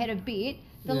with my head a bit.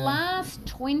 The last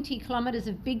 20 kilometres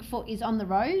of Bigfoot is on the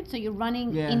road, so you're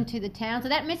running into the town. So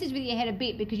that messes with your head a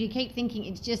bit because you keep thinking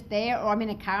it's just there, or I'm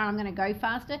in a car and I'm going to go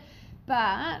faster.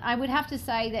 But I would have to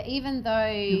say that even though...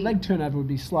 Your leg turnover would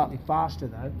be slightly faster,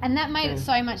 though. And that made it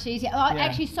so much easier.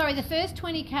 Actually, sorry, the first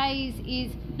 20 Ks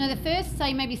is... No, the first,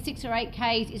 say, maybe 6 or 8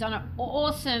 Ks is on an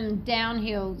awesome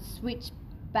downhill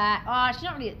switchback. Oh, it's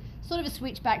not really... Sort of a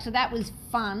switchback, so that was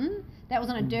fun. That was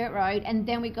on a dirt road. And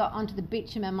then we got onto the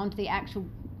bitumen, onto the actual...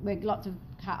 where lots of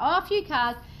cars... Oh, a few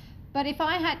cars. But if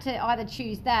I had to either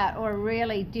choose that or a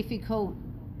really difficult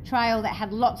trail that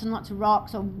had lots and lots of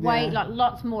rocks or like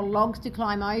lots more logs to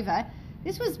climb over,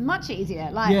 this was much easier.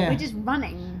 Like, we're just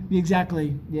running.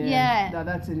 Exactly. Yeah. No,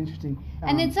 that's an interesting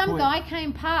and then some point. guy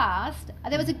came past.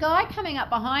 There was a guy coming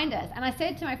up behind us, and I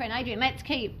said to my friend Adrian, we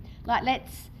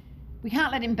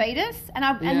can't let him beat us. And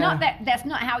not that's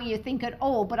not how you think at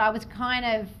all, but I was kind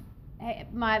of,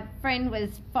 my friend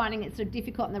was finding it sort of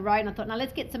difficult on the road, and I thought, no,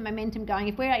 let's get some momentum going.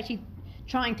 If we're actually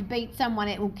trying to beat someone,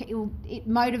 it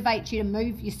motivates you to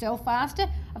move yourself faster.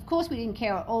 Of course, we didn't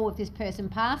care at all if this person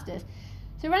passed us.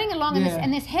 So running along,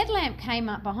 and this headlamp came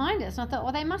up behind us, and I thought,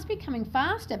 well, they must be coming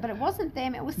faster, but it wasn't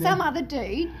them, it was some other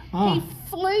dude. He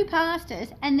flew past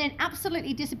us and then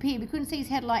absolutely disappeared. We couldn't see his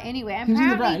headlight anywhere. And he was in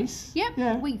the race? Yep.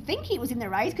 Yeah. We think he was in the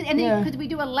race, because we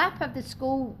do a lap of the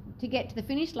school to get to the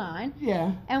finish line.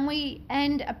 Yeah.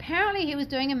 And apparently he was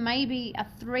doing maybe a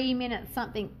 3-minute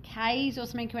something Ks or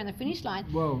something around the finish line.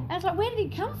 Whoa. And I was like, where did he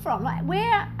come from? Like,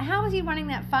 how was he running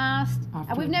that fast?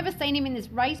 We've never seen him in this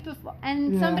race before.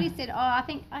 And somebody said,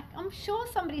 I'm sure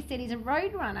somebody said he's a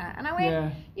road runner. And I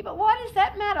went, yeah, but why does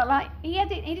that matter? Like, he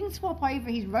didn't swap over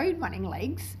his road running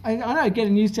legs. I know, get a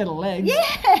new set of legs.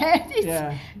 Yeah.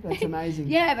 Yeah, that's amazing.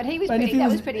 Yeah, but that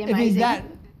was pretty amazing.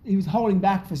 He was holding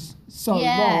back for so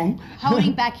long.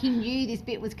 Holding back, he knew this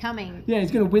bit was coming. Yeah,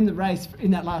 he's going to win the race in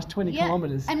that last 20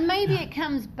 kilometres. And maybe it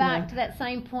comes back to that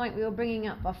same point we were bringing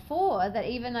up before, that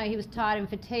even though he was tired and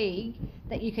fatigued,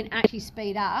 that you can actually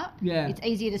speed up. Yeah. It's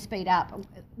easier to speed up.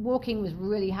 Walking was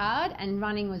really hard and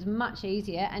running was much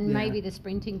easier, and maybe the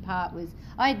sprinting part was...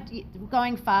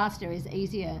 going faster is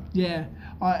easier. Yeah,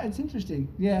 it's interesting.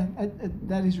 Yeah,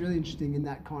 that is really interesting in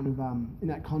that kind of in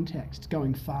that context.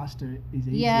 Going faster is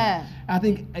easier. Yeah. I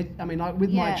think.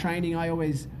 With my training, I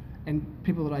always, and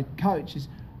people that I coach,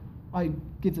 I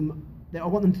give them. I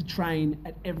want them to train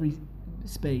at every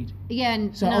speed. Yeah.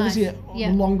 And so obviously, the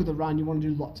longer the run, you want to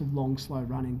do lots of long, slow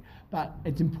running. But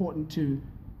it's important to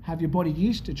have your body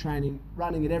used to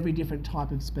running at every different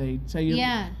type of speed. So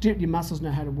your muscles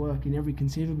know how to work in every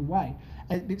conceivable way.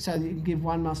 So that you can give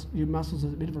your muscles a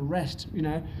bit of a rest,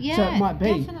 Yeah, so it might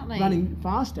be definitely. running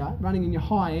faster, running in your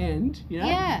high end,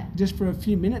 just for a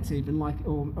few minutes even, like,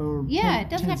 or it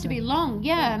doesn't have to be long.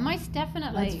 Yeah, most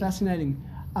definitely. That's fascinating.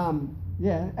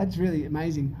 That's really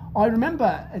amazing. I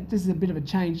remember, this is a bit of a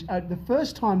change, the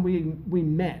first time we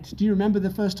met. Do you remember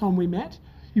the first time we met?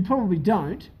 You probably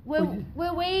don't.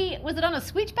 Was it on a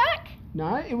switchback?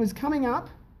 No, it was coming up.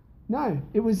 No,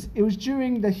 it was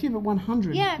during the Hubert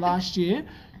 100 last year.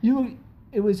 You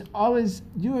you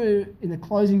were in the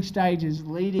closing stages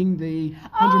leading the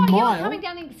 100 Oh, you mile. were coming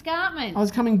down the escarpment. I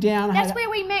was coming down. That's where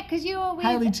we met because you were with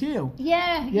Hayley Teal.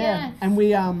 Yeah, yes. And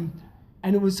we and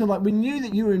it was sort of like we knew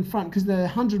that you were in front because the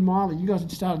 100 miler you guys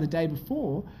had started the day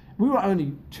before. We were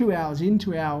only 2 hours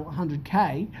into our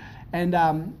 100K, and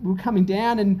we were coming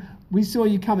down and we saw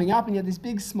you coming up and you had this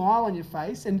big smile on your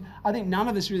face, and I think none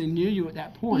of us really knew you at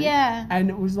that point. Yeah. And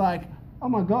it was like, oh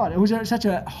my God, it was such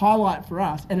a highlight for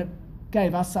us, and it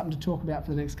gave us something to talk about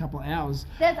for the next couple of hours.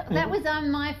 That was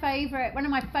my favourite. One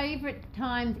of my favourite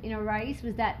times in a race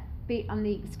was that bit on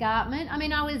the escarpment. I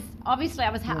mean,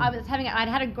 I'd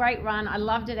had a great run. I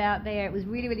loved it out there. It was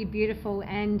really, really beautiful,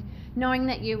 and knowing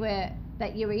that you were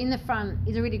in the front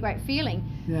is a really great feeling.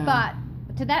 Yeah. But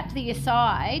to the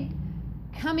aside,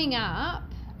 coming up.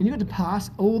 And you got to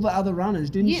pass all the other runners,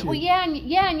 didn't you? Well, and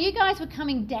you guys were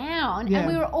coming down, Yeah. and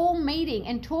we were all meeting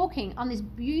and talking on this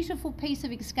beautiful piece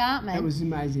of escarpment. It was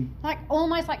amazing. Like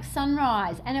almost like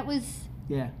sunrise, and it was.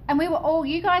 Yeah. And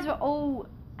you guys were all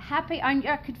happy.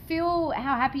 I could feel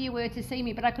how happy you were to see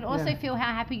me, but I could also feel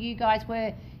how happy you guys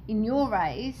were in your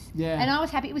race. Yeah. And I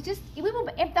was happy. It was just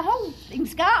the whole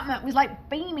escarpment was like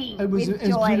beaming. It was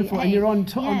joy. beautiful, and you're on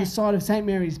Yeah. the side of St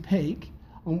Mary's Peak,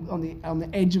 on the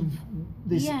edge of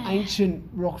this ancient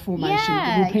rock formation,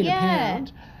 the Wilpena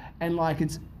Pound,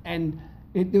 and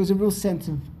there was a real sense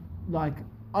of like,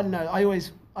 I don't know.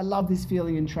 I love this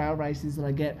feeling in trail races that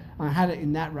I get. And I had it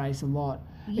in that race a lot.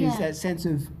 Is that sense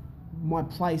of my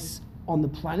place on the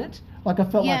planet. Like I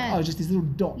felt like I was just this little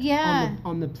dot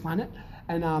on the planet,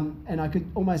 and I could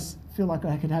almost feel like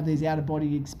I could have these out of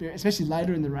body experience, especially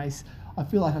later in the race. I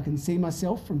feel like I can see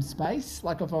myself from space,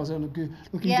 like if I was looking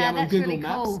down on Google really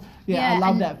Maps. cool. I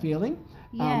love that feeling.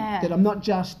 Yeah. That I'm not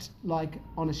just like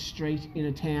on a street in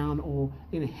a town or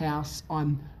in a house.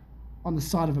 I'm on the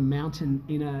side of a mountain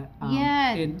in a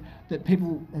that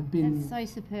people have been. That's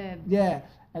so superb. Yeah,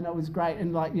 and it was great.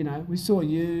 And like we saw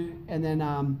you, and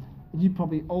then you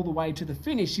probably all the way to the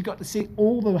finish. You got to see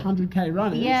all the 100K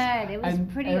runners. Yeah, it was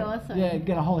pretty awesome. Yeah,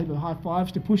 get a whole heap of high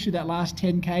fives to push you that last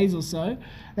 10Ks or so.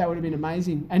 That would have been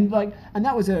amazing. And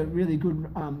that was a really good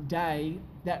day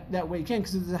that weekend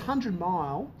because it was a 100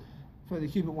 mile for the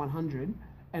Hubert 100,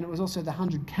 and it was also the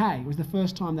 100K. It was the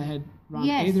first time they had run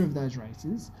either of those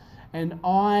races, and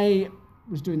I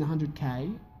was doing the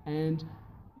 100K, and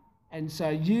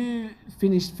so you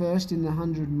finished first in the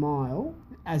 100 mile,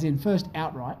 as in first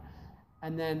outright.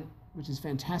 And then, which is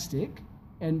fantastic.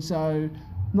 And so,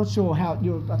 I'm not sure how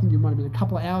I think you might have been a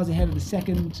couple of hours ahead of the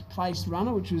second place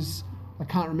runner, which was, I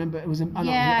can't remember. It was a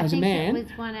man. It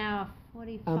was 1 hour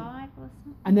 45 or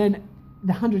something. And then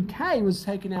the 100K was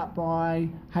taken out by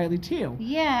Hayley Teal.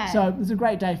 Yeah. So it was a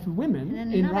great day for women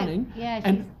in running. Yeah,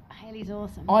 Hayley's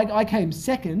awesome. I came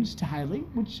second to Hayley,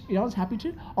 which I was happy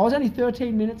to. I was only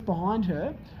 13 minutes behind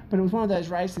her, but it was one of those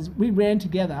races. We ran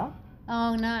together.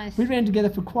 Oh, nice. We ran together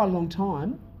for quite a long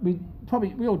time. There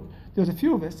was a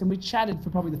few of us, and we chatted for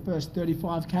probably the first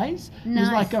 35Ks. Nice. It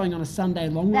was like going on a Sunday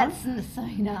long run. That's so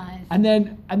nice. And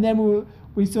then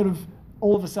we sort of,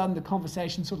 all of a sudden the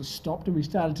conversation sort of stopped and we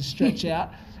started to stretch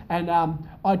out. And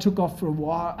I took off for a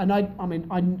while, and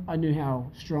I knew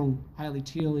how strong Hayley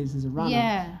Teal is as a runner.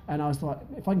 Yeah. And I was like,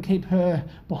 if I can keep her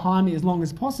behind me as long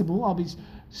as possible, I'll be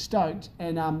stoked.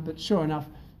 And but sure enough,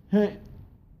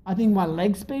 I think my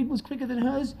leg speed was quicker than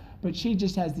hers, but she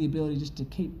just has the ability just to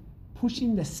keep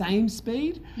pushing the same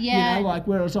speed. Yeah.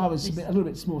 Whereas I was a little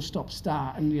bit more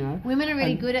stop-start, and Women are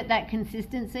really good at that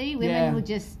consistency. Women will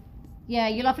just,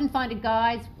 you'll often find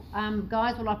guys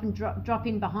will often drop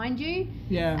in behind you.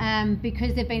 Yeah.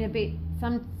 Because they've been a bit,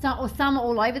 some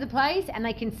all over the place, and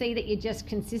they can see that you're just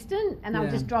consistent, and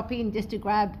they'll just drop in just to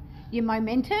grab your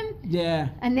momentum. Yeah.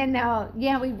 And then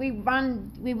we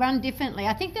run differently.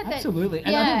 I think that absolutely.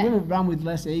 And I think women run with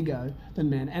less ego than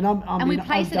men. And we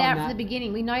pace it out from the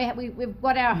beginning. We know we've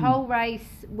got our whole race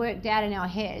worked out in our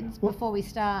heads before we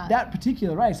start. That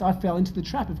particular race, I fell into the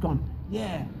trap of going,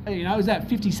 it was at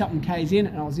 50-something Ks in,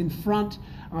 and I was in front.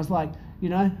 And I was like,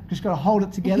 just got to hold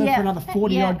it together for another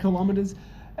 40-odd kilometres.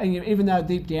 And even though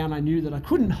deep down I knew that I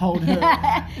couldn't hold her,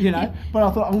 but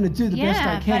I thought I'm going to do the best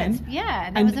I can.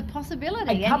 There was a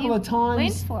possibility. A couple of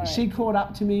times she caught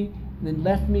up to me and then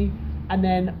left me, and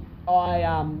then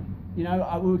we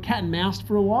were cat and mouse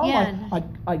for a while. Yeah.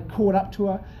 I caught up to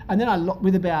her, and then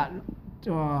with about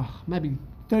maybe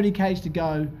 30 Ks to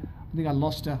go, I think I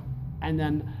lost her, and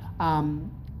then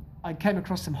I came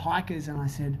across some hikers and I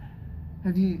said,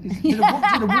 did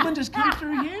a woman just come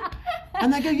through here?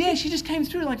 And they go, yeah, she just came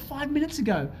through like 5 minutes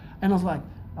ago. And I was like,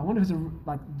 I wonder if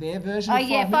it's their version of 5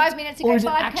 minutes. 5 minutes ago, or is it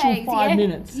 5 actual Ks, 5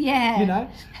 minutes? Yeah.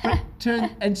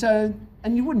 And so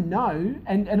and you wouldn't know,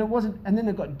 and it wasn't, and then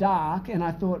it got dark, and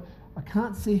I thought, I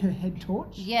can't see her head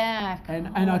torch. Yeah,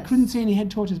 and I couldn't see any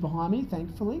head torches behind me,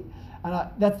 thankfully. And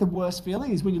that's the worst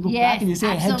feeling, is when you look back and you see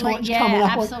a head torch coming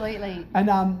up. Absolutely.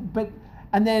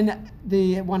 And then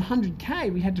the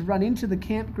 100K, we had to run into the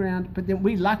campground, but then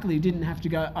we luckily didn't have to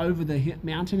go over the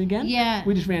mountain again. Yeah.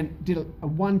 We just did a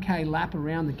 1K lap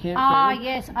around the campground. Ah,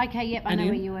 yes. Okay, yep, I know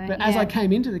where you were. But as I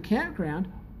came into the campground,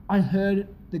 I heard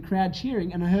the crowd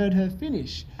cheering and I heard her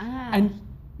finish. Ah. And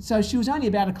so she was only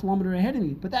about a kilometre ahead of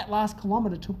me, but that last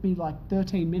kilometre took me like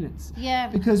 13 minutes. Yeah.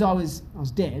 Because I was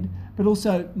dead, but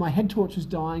also my head torch was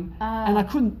dying and I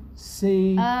couldn't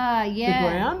see the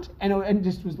ground, and it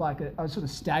just was like I was sort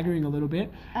of staggering a little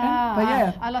bit.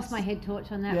 I lost my head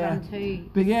torch on that run too.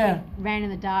 But ran in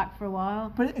the dark for a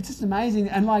while. But it's just amazing,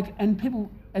 and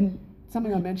people, and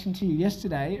something I mentioned to you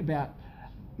yesterday about,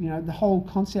 the whole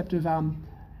concept of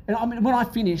and I mean, when I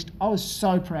finished, I was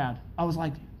so proud. I was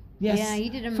like, yes, yeah, you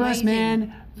did amazing. First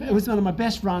man. Yeah. It was one of my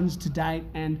best runs to date.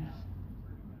 And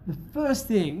the first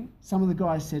thing some of the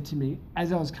guys said to me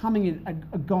as I was coming in,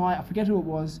 a guy, I forget who it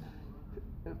was,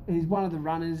 he's one of the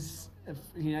runners,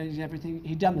 he's everything.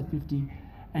 He'd done the 50,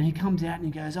 and he comes out and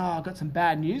he goes, I've got some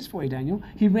bad news for you, Daniel.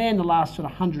 He ran the last sort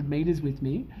of 100 metres with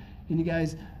me, and he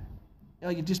goes,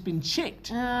 you've just been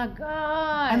chicked. Oh,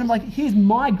 God. And I'm like, here's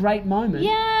my great moment.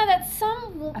 Yeah, that's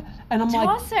some and I'm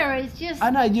tosser is just...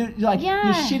 I know, you're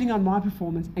shitting on my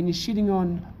performance and you're shitting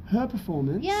on her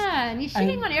performance. Yeah, and you're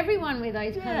shitting on everyone with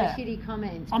those kind of shitty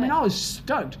comments. I mean, I was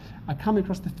stoked. I come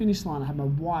across the finish line, I had my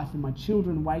wife and my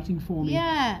children waiting for me.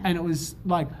 Yeah. And it was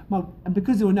like, and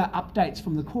because there were no updates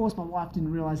from the course, my wife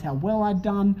didn't realise how well I'd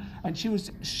done, and she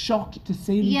was shocked to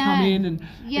see me come in. And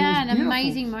an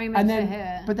amazing moment for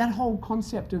her. But that whole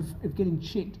concept of getting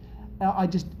chicked,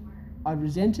 I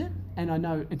resent it, and I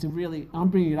know I'm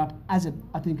bringing it up as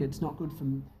I think it's not good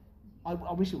from... I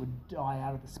wish it would die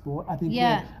out of the sport. I think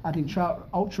I think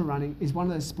ultra running is one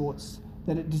of those sports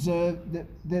that it deserves,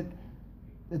 that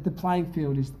the playing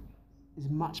field is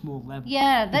much more level.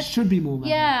 Yeah, it should be more level.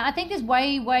 Yeah, I think there's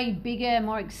way bigger,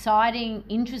 more exciting,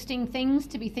 interesting things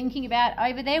to be thinking about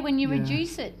over there. When you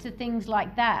reduce it to things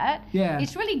like that,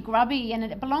 it's really grubby and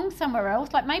it belongs somewhere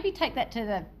else. Like maybe take that to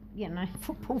the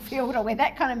football field or where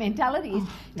that kind of mentality is.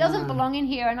 Doesn't belong in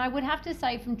here. And I would have to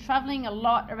say, from traveling a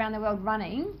lot around the world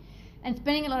running and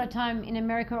spending a lot of time in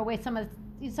America, or where some of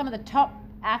the top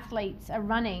athletes are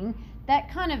running, that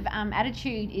kind of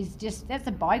attitude is that's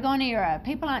a bygone era.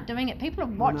 People aren't doing it. People are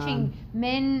watching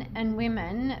men and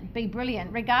women be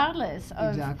brilliant regardless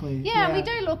of... Exactly. Yeah, we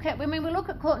do look at... When we look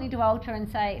at Courtney Dauwalter and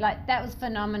say, like, that was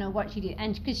phenomenal what she did,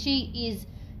 and because she is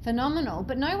phenomenal,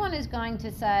 but no one is going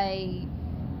to say...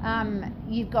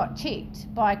 you've got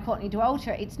chicked by Courtney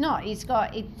Dauwalter. It's not.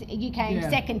 You came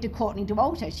second to Courtney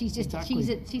Dauwalter. She's just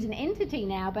she's an entity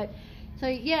now. But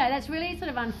so that's really sort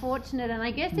of unfortunate. And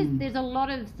I guess there's a lot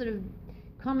of sort of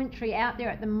commentary out there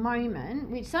at the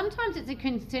moment, which sometimes it's a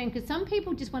concern because some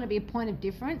people just want to be a point of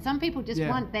difference. Some people just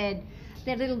want their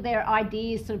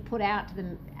ideas sort of put out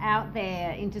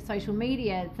there into social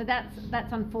media. So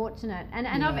that's unfortunate.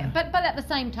 But at the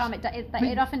same time,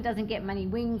 it often doesn't get many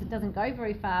wings. It doesn't go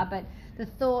very far. But the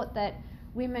thought that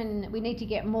we need to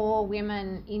get more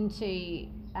women into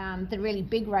the really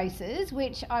big races,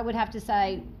 which I would have to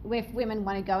say, if women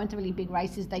want to go into really big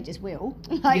races, they just will.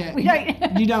 We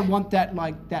don't. You don't want that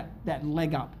that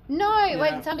leg up.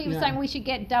 No, some people were saying we should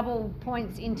get double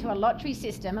points into a lottery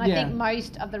system. And I think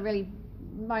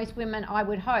most women, I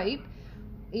would hope,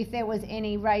 if there was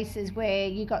any races where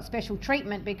you got special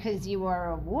treatment because you were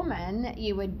a woman,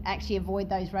 you would actually avoid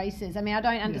those races. I mean, I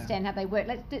don't understand how they work.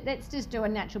 Let's just do a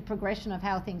natural progression of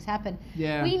how things happen.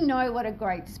 Yeah. We know what a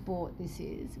great sport this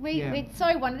is. It's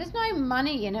so wonderful. There's no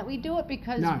money in it. We do it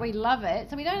because we love it.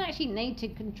 So we don't actually need to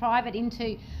contrive it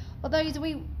into...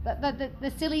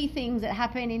 the silly things that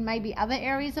happen in maybe other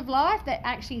areas of life that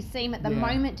actually seem at the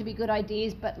moment to be good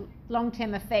ideas, but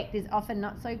long-term effect is often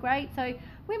not so great. So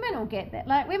women will get that.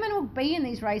 Like, women will be in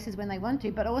these races when they want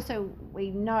to, but also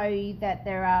we know that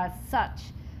there are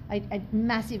such a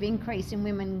massive increase in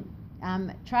women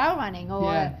trail running,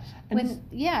 or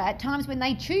at times when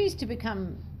they choose to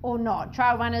become or not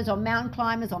trail runners or mountain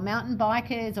climbers or mountain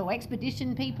bikers or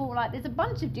expedition people. Like, there's a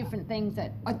bunch of different things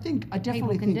that I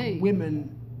definitely think women,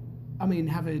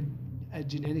 have a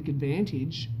genetic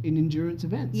advantage in endurance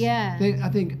events. You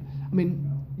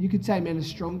could say men are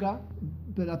stronger,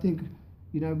 but I think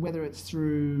whether it's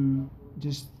through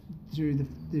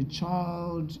the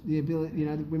child, the ability,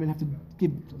 that women have to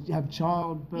have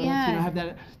childbirth, have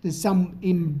that. There's some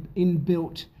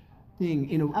inbuilt thing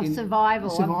of survival.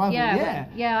 Survival,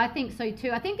 I think so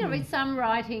too. I think there is some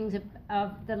writings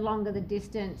of the longer the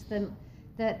distance,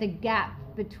 the gap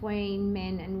between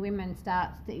men and women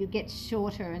starts to get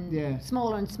shorter and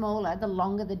smaller and smaller the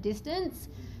longer the distance.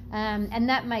 And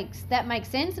that makes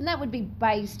sense, and that would be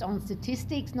based on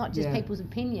statistics, not just people's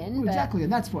opinion. Well, exactly,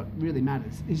 and that's what really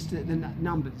matters is the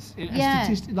numbers.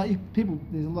 People,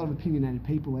 there's a lot of opinionated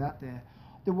people out there.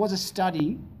 There was a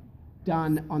study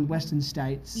done on Western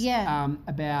states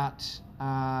about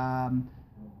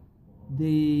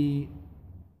the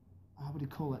what do you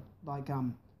call it? Like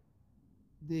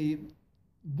the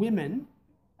women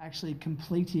actually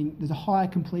completing, there's a higher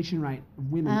completion rate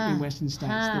of women in Western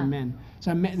states than men.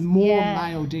 So more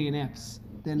male DNFs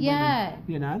than women,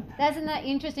 you know. Isn't that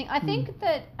interesting? I think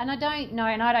that, and I don't know,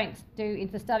 and I don't do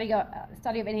the study of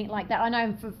anything like that. I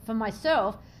know for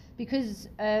myself, because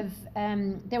of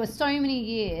there were so many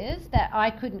years that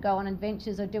I couldn't go on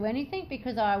adventures or do anything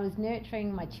because I was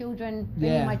nurturing my children,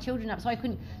 bringing my children up. So I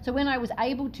couldn't. So when I was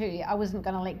able to, I wasn't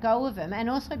going to let go of them. And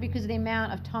also because of the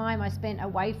amount of time I spent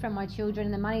away from my children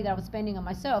and the money that I was spending on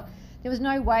myself, there was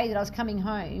no way that I was coming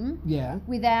home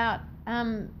without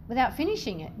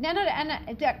finishing it.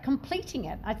 And completing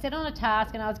it. I set on a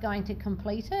task and I was going to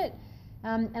complete it.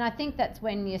 And I think that's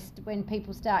when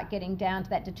people start getting down to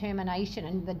that determination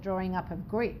and the drawing up of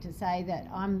grit to say that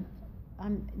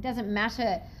it doesn't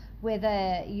matter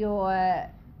whether you're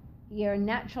a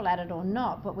natural at it or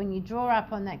not, but when you draw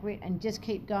up on that grit and just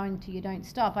keep going till you don't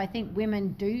stop, I think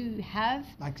women do have,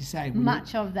 like you say,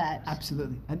 much of that.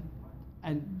 Absolutely.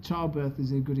 And childbirth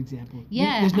is a good example.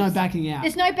 Yeah. There's no backing out.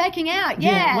 There's no backing out, you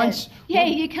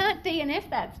can't DNF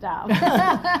that stuff.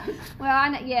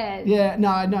 Well, Yeah, no,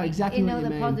 I know exactly what you mean.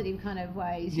 In all the positive kind of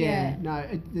ways,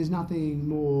 there's nothing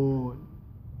more...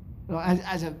 Well,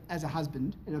 as a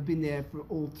husband, and I've been there for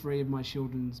all three of my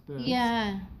children's births.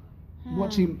 Yeah.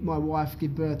 Watching my wife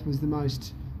give birth was the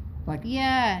most...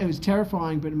 It was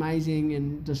terrifying but amazing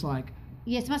and just like...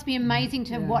 Yes, it must be amazing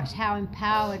to watch how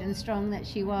empowered and strong that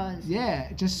she was.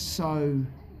 Yeah, just so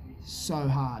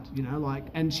hard, you know,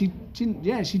 and she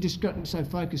just got so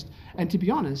focused. And to be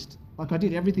honest, I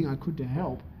did everything I could to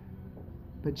help,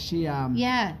 but she,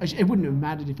 it wouldn't have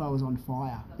mattered if I was on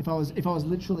fire. If I was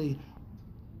literally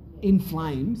in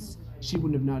flames, she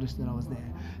wouldn't have noticed that I was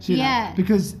there. You know,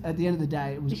 because at the end of the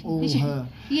day, it was all her.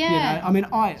 You know? I mean,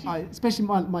 I especially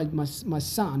my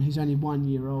son, who's only 1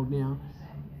 year old now,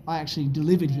 I actually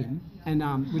delivered him, and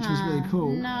which was really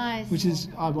cool. Nice. Which is,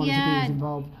 I wanted to be as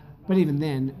involved. But even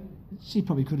then, she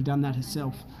probably could have done that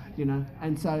herself, you know.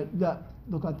 And so,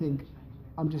 look, I think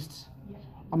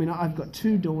I've got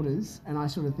 2 daughters, and I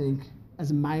sort of think,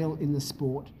 as a male in the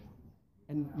sport,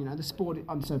 and, you know, the sport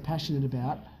I'm so passionate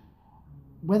about,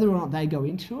 whether or not they go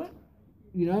into it,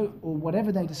 you know, or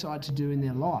whatever they decide to do in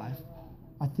their life,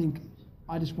 I think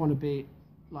I just want to be...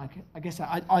 I guess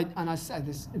I say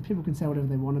this, and people can say whatever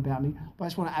they want about me, but I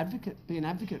just want to be an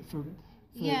advocate for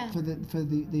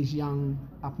these young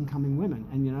up and coming women,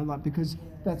 and you know, because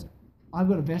I've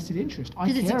got a vested interest.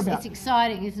 It's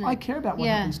exciting, isn't it? I care about what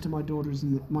happens to my daughters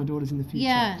in the future,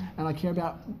 and I care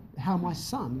about how my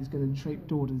son is going to treat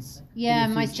daughters. Yeah,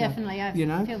 in the most future, definitely.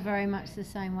 I feel very much the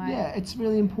same way. Yeah, it's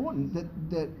really important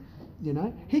that you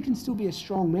know, he can still be a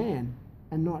strong man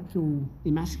and not feel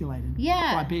emasculated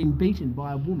by being beaten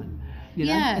by a woman. You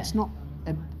know, it's not...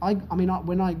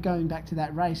 when I going back to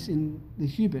that race in the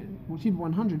Hubert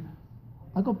 100,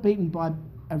 I got beaten by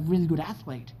a really good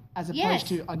athlete as opposed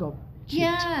to I got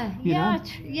kicked.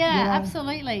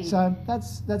 Absolutely. So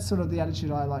that's sort of the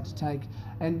attitude I like to take.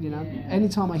 And, you know,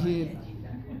 anytime I hear...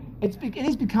 It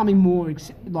is becoming more...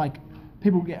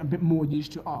 people get a bit more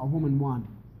used to, a woman won.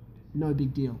 No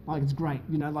big deal. It's great.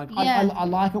 You know, I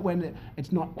like it when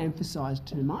it's not emphasised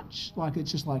too much. It's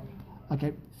just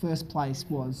okay, first place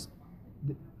was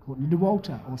Courtney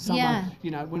Dauwalter or someone,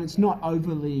 you know, when it's not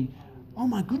overly, oh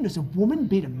my goodness, a woman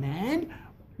beat a man,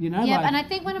 you know? Yeah, and I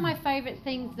think one of my favourite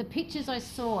things, the pictures I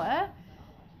saw,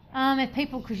 if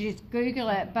people could just Google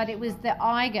it, but it was the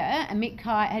Eiger, and Mick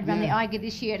Kite had run the Eiger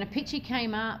this year, and a picture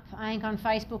came up, I think on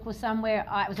Facebook or somewhere.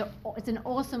 It's an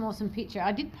awesome picture.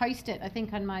 I did post it, I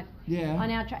think, on our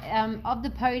of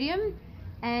the podium,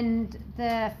 and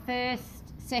the first,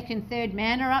 second, third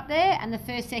man are up there, and the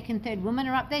first, second, third woman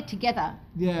are up there together.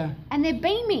 Yeah. And they're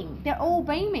beaming. They're all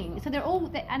beaming. So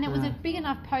and it was a big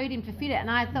enough podium to fit it, and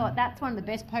I thought that's one of the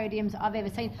best podiums I've ever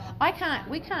seen.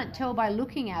 We can't tell by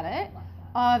looking at it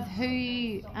of who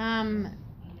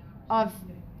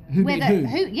beat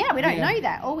who. Yeah, we don't know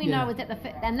that. All we know is that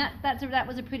that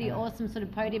was a pretty awesome sort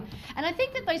of podium. And I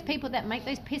think that those people that make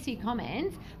those pissy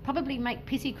comments probably make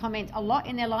pissy comments a lot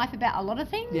in their life about a lot of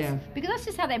things. Yeah. Because that's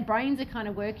just how their brains are kind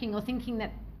of working, or thinking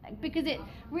that because it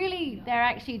really, they're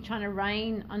actually trying to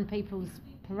rain on people's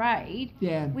parade.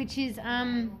 Yeah. Which is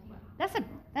that's a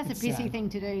pissy sad. thing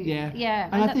to do. Yeah. Yeah.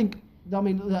 And I think, I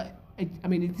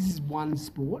mean, this is one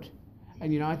sport,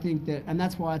 and I think that, and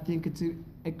that's why I think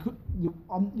you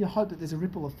hope that there's a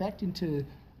ripple effect into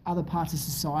other parts of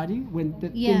society when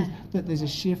that there's a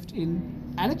shift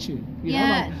in attitude.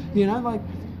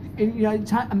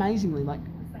 Amazingly, like,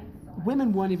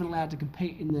 women weren't even allowed to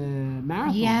compete in the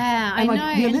marathon. Yeah, and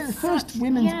I know. The first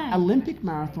women's Olympic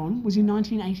marathon was in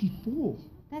 1984.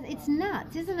 It's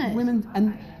nuts, isn't it? Women,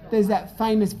 and there's that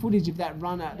famous footage of that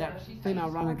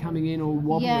female runner coming in all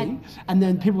wobbly, and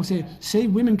then people say, "See,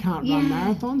 women can't run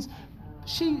marathons."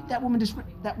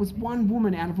 That was one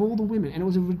woman out of all the women, and it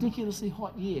was a ridiculously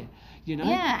hot year,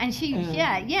 Yeah, and she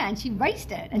and she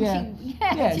raced it, and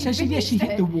she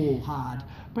hit the wall hard,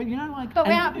 but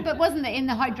but wasn't it in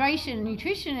the hydration,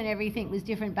 nutrition, and everything was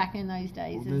different back in those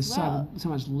days as well? So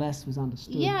much less was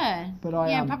understood. Yeah, but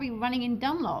probably running in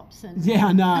Dunlops and. Yeah,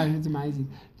 I know, it's amazing.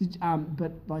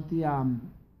 But like the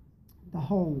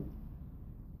whole.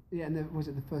 Yeah, and was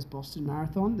it the first Boston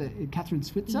Marathon? Catherine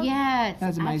Switzer? Yeah.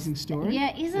 That's an amazing story.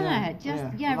 Yeah, isn't it?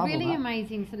 Really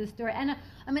amazing sort of story. And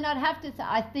I mean, I'd have to say,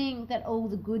 I think that all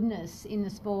the goodness in the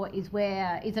sport is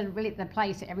really the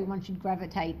place that everyone should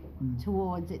gravitate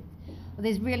towards it.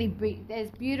 There's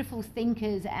there's beautiful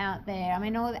thinkers out there. I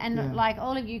mean, like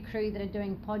all of you crew that are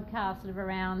doing podcasts sort of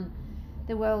around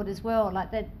the world as well,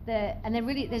 like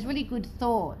there's really good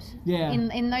thought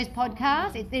in those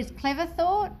podcasts. There's clever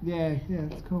thought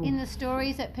that's cool in the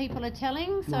stories that people are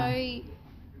telling, so I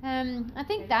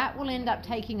think that will end up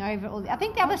taking over I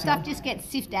think the other stuff just gets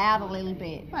sifted out a little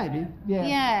bit, maybe.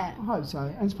 I hope so,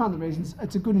 and it's part of the reasons.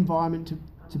 It's a good environment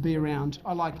to be around.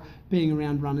 I like being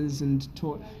around runners and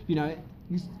talk.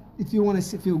 If you want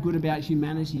to feel good about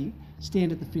humanity,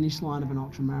 stand at the finish line of an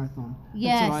ultra marathon.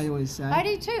 Yes. That's what I always say. I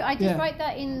do too. I just wrote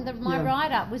that in my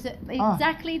write-up. Was it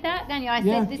exactly that, Daniel? I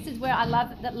said this is where I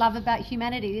love about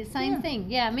humanity. The same thing.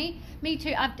 Yeah, me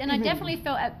too. I definitely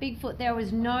felt at Bigfoot there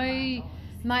was no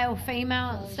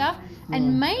male-female stuff,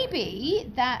 and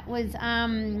maybe that was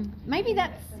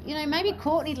maybe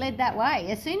Courtney led that way.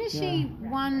 As soon as she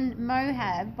won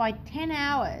Moab by 10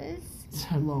 hours,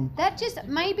 so long. That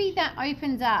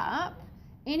opens up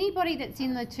anybody that's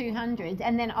in the 200s,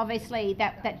 and then obviously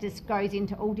that just goes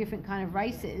into all different kind of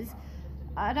races.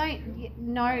 I don't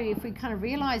know if we kind of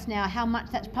realise now how much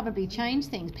that's probably changed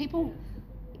things. People,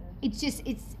 it's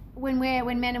when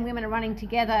men and women are running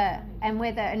together, and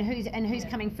who's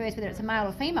coming first, whether it's a male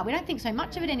or female, we don't think so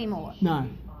much of it anymore. No.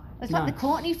 It's like the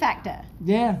Courtney factor.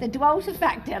 Yeah. The Dwalter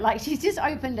factor. Like, she's just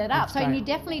opened it up. So you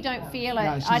definitely don't feel it.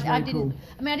 No, I didn't. Cool.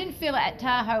 I mean, I didn't feel it at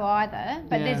Tahoe either.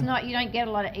 But you don't get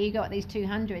a lot of ego at these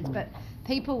 200s. But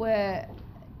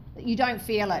you don't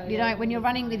feel it. You don't, when you're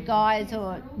running with guys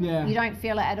you don't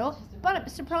feel it at all.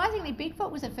 But surprisingly, Bigfoot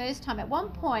was the first time. At one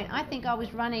point, I think I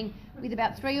was running with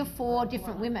about 3 or 4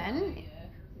 different women.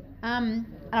 And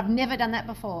I've never done that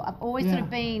before. I've always sort of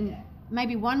been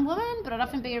maybe one woman, but I'd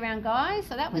often be around guys.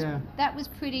 So that was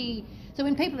pretty. So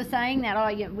when people are saying that,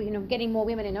 getting more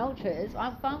women in ultras,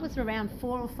 I was around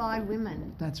 4 or 5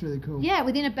 women. That's really cool. Yeah,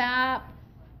 within about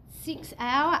 8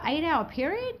 hour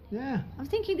period. Yeah. I'm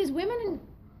thinking there's women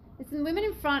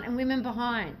in front and women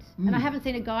behind, and I haven't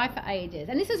seen a guy for ages.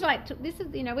 And this is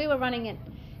we were running it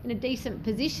in a decent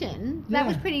position. That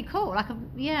was pretty cool.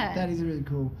 That is really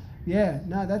cool. Yeah.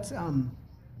 No, that's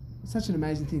such an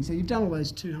amazing thing. So you've done all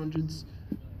those 200s.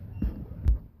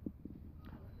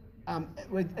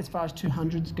 As far as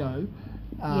 200s go,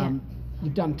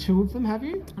 you've done 2 of them, have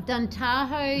you? I've done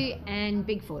Tahoe and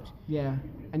Bigfoot. Yeah,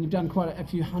 and you've done quite a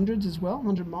few hundreds as well,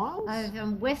 100 miles? I've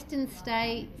done Western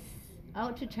States,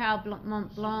 Ultra Trail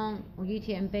Mont Blanc, or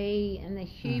UTMB, and the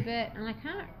Hubert, and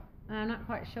I'm not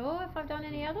quite sure if I've done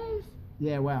any others.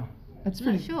 Yeah, wow. That's I'm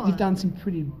pretty. not sure. You've done some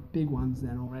pretty big ones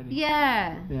then already.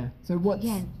 Yeah. Yeah. So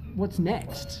what's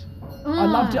next?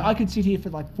 I could sit here for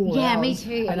like 4 hours. Yeah, me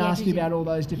too. And ask you about all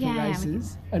those different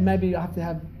races, and maybe I have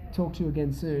to talk to you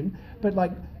again soon. But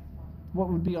like, what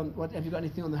would be on? Have you got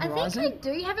anything on the horizon? I think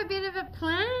I do have a bit of a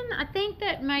plan. I think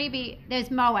that maybe there's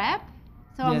Moab,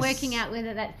 so I'm working out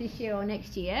whether that's this year or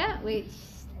next year. Which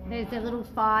there's a little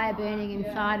fire burning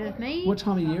inside of me. What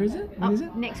time of year is it? When is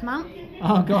it? Next month.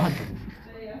 Oh God.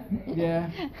 Yeah,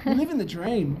 you're living the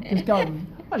dream. I just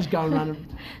go and run,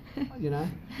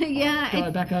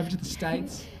 go back over to the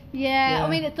States. Yeah, I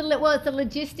mean, it's the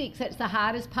logistics that's the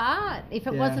hardest part. If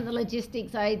it wasn't the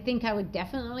logistics, I think I would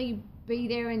definitely be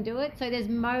there and do it. So there's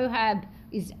Moab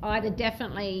is either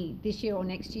definitely this year or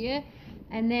next year.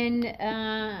 And then,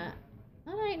 I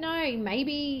don't know,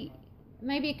 maybe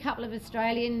a couple of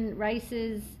Australian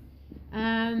races.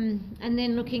 And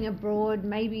then looking abroad,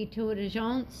 maybe Tour de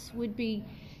France would be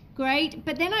great.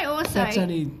 But then I also... That's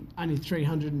only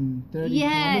 330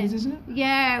 kilometres, isn't it?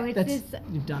 Yeah.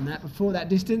 You've done that before, that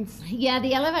distance? Yeah,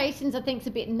 the elevations I think is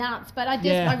a bit nuts, but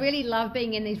I really love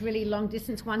being in these really long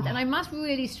distance ones. And I must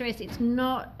really stress, it's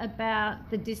not about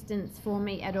the distance for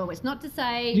me at all. It's not to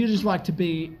say... You just like to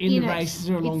be in the races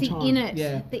for a long time.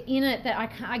 The in it that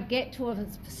I get to a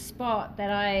spot that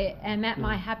I am at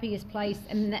my happiest place,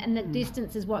 and the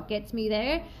distance is what gets me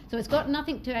there. So it's got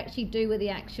nothing to actually do with the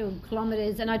actual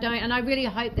kilometres, and I really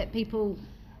hope that people...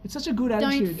 It's such a good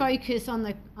attitude. Don't focus on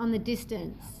the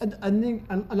distance. I think,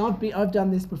 and I've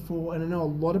done this before, and I know a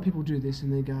lot of people do this,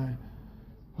 and they go,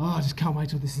 "Oh, I just can't wait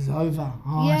till this is over."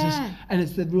 And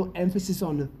it's the real emphasis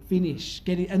on the finish,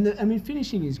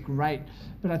 finishing is great,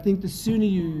 but I think the sooner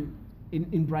you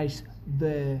embrace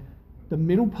the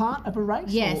middle part of a race,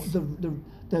 yes, or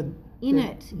the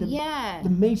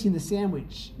meat in the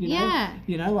sandwich, you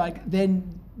know, like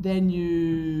then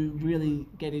you really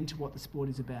get into what the sport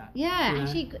is about. Yeah,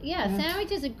 actually,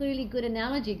 sandwich is a really good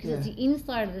analogy, because it's the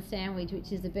inside of the sandwich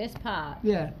which is the best part.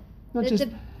 Yeah.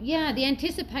 The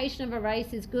anticipation of a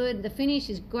race is good, the finish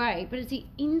is great, but it's the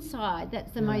inside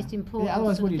that's the most important. Yeah,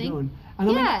 otherwise what are you doing? And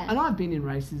and I've been in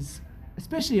races,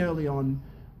 especially early on,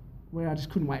 where I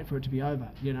just couldn't wait for it to be over,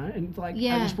 and I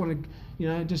just wanted,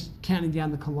 just counting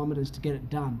down the kilometres to get it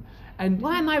done. And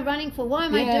why am I running for? Why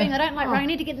am I doing? I don't like running. I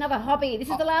need to get another hobby. This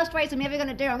is the last race I'm ever going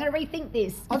to do. I'm going to rethink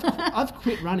this. I've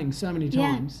quit running so many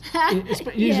times,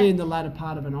 usually in the latter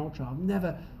part of an ultra. I'm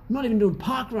not even doing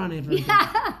park run ever again.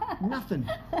 Nothing.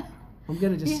 I'm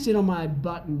going to just sit on my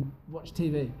butt and watch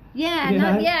TV. I'm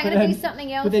going to do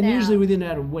something else. But then usually within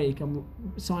about a week, I'm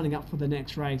signing up for the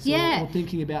next race or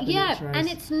thinking about the next race. And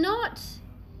it's not...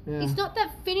 Yeah. It's not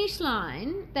that finish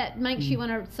line that makes you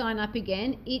want to sign up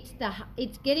again.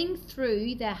 It's getting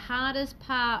through the hardest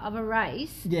part of a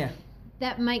race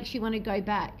that makes you want to go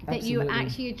back. Absolutely. That you're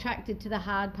actually attracted to the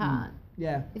hard part.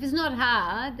 Yeah. If it's not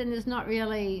hard, then there's not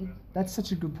really... That's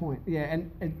such a good point. Yeah,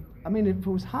 and I mean, if it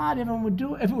was hard, everyone would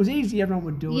do it. If it was easy, everyone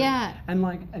would do it. Yeah. And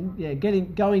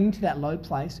going into that low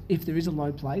place, if there is a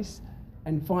low place,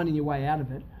 and finding your way out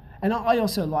of it. And I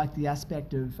also like the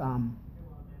aspect of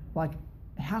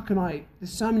how can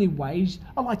there's so many ways.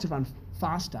 I like to run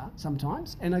faster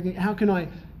sometimes, and I think, how can I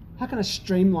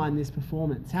streamline this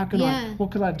performance?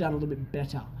 What could I have done a little bit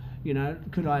better?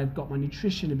 Could I have got my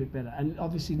nutrition a bit better? And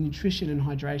obviously nutrition and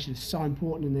hydration is so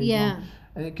important in these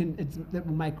and that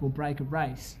will make or break a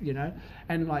race,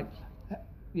 and I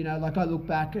look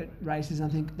back at races and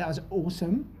I think that was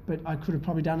awesome, but I could have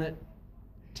probably done it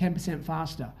 10%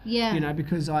 faster. Yeah.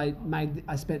 Because I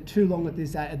spent too long at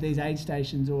these aid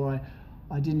stations, or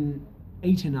I didn't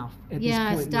eat enough at this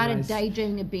point. I started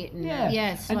daydreaming a bit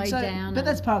and slowed down. But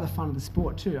that's part of the fun of the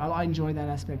sport too. I enjoy that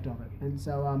aspect of it. And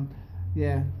so,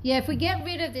 if we get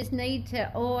rid of this need to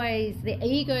always, the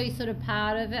ego sort of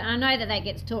part of it, I know that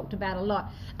gets talked about a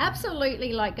lot.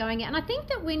 Absolutely, like going out. And I think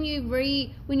that when you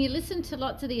listen to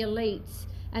lots of the elites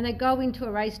and they go into a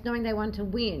race knowing they want to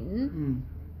win,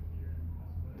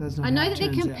 I know that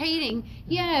they're competing,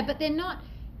 but they're not.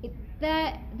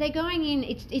 They're going in.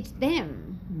 It's them.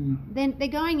 Then they're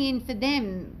going in for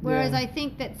them. Whereas I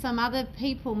think that some other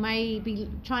people may be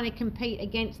trying to compete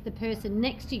against the person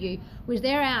next to you, which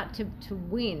they're out to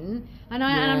win. And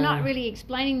I'm not really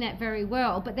explaining that very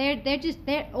well. But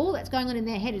they're all that's going on in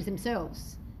their head is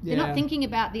themselves. They're not thinking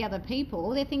about the other people.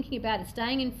 All they're thinking about is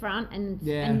staying in front and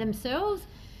themselves.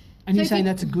 And you're saying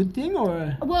that's a good thing,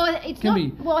 or well, it's not.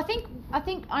 Well, I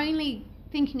think only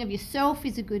thinking of yourself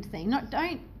is a good thing.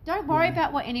 Don't worry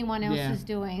about what anyone else is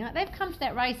doing. Like, they've come to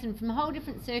that race and from whole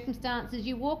different circumstances.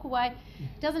 You walk away,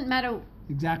 doesn't matter.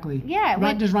 Exactly.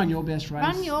 Yeah. Just run your best race.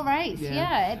 Run your race.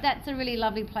 Yeah. That's a really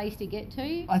lovely place to get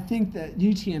to. I think that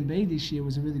UTMB this year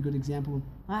was a really good example.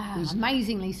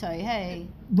 Amazingly so. Hey.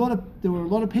 There were a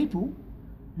lot of people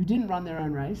who didn't run their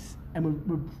own race and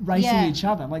were racing each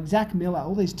other, like Zach Miller,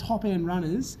 all these top end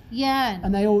runners. Yeah.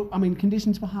 And they all,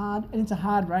 conditions were hard, and it's a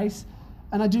hard race.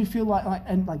 And I do feel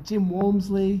like Jim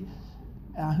Walmsley,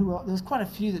 there was quite a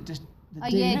few that just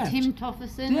DNF'd. Tim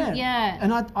Tofferson. Yeah.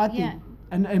 And I think,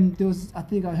 and there was, I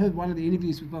think I heard one of the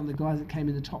interviews with one of the guys that came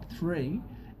in the top 3,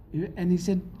 and he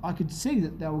said I could see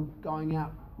that they were going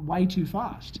out way too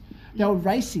fast. They were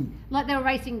racing. Like they were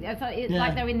racing,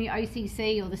 like they were in the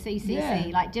OCC or the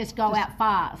CCC, like just go out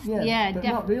fast. But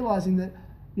not realising that,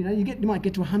 you might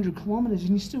get to 100 kilometres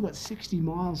and you still got 60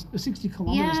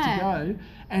 kilometres to go,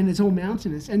 and it's all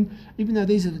mountainous. And even though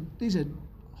these are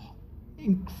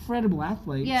incredible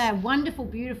athletes. Yeah, wonderful,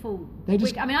 beautiful. They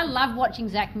just- I mean, I love watching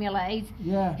Zach Miller.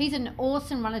 Yeah. He's an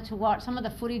awesome runner to watch. Some of the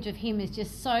footage of him is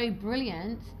just so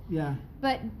brilliant. Yeah.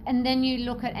 And then you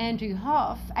look at Andrew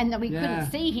Hoff, and that we Yeah.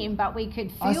 couldn't see him, but we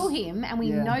could feel him, and we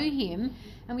yeah. know him,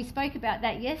 and we spoke about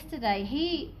that yesterday.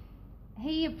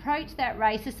 He approached that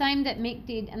race the same that Mick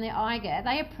did and the Eiger.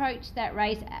 They approached that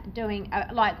race doing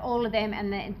like all of them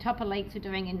and the top elites were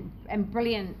doing and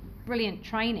brilliant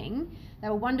training. They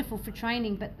were wonderful for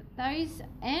training, but those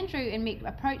Andrew and Mick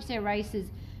approached their races.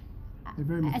 They're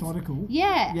very methodical.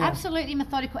 Yeah, absolutely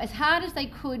methodical, as hard as they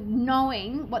could,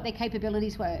 knowing what their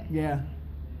capabilities were. Yeah,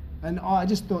 and I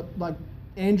just thought, like,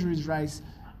 Andrew's race,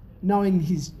 knowing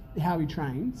how he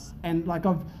trains, and like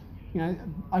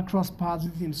I cross paths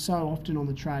with him so often on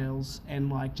the trails, and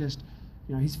like just,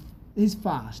 he's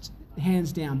fast,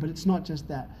 hands down. But it's not just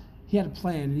that. He had a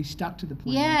plan and he stuck to the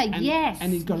plan. Yeah,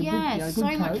 and he's got a good so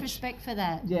coach. much respect for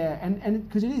that. Yeah, and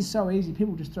because it is so easy,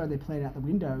 people just throw their plan out the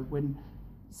window and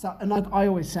like I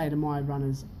always say to my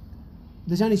runners,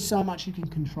 there's only so much you can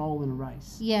control in a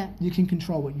race. Yeah. You can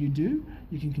control what you do,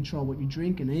 you can control what you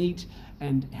drink and eat,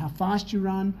 and how fast you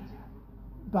run,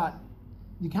 but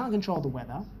you can't control the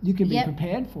weather. You can be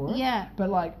prepared for it. Yeah. But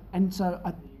like,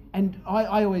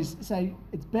 I always say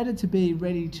it's better to be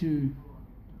ready to,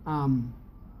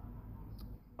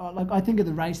 like I think of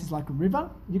the race as like a river.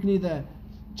 You can either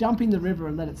jump in the river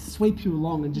and let it sweep you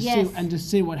along and just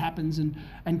see what happens,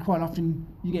 and quite often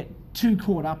you get too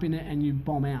caught up in it and you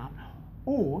bomb out,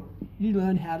 or you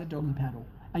learn how to doggy paddle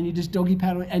and you just doggy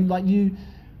paddle, and like you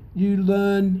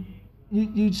learn.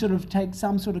 You sort of take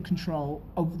some sort of control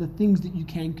of the things that you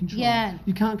can control. Yeah.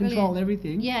 You can't control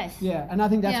everything. Yes. Yeah, and I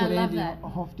think that's what I love Andy that.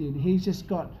 Hoff did. He's just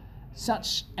got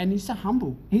and he's so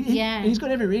humble. He's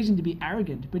got every reason to be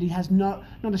arrogant, but he has not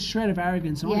a shred of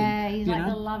arrogance on him. Yeah, he's like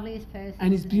the loveliest person.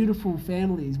 And his beautiful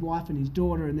family, his wife and his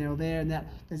daughter, and they're all there. And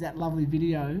there's that lovely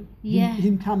video. Yeah.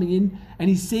 Him coming in, and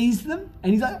he sees them,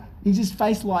 and he's like, his just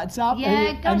face lights up.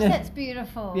 Yeah, that's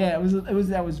beautiful. Yeah,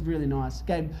 that was really nice.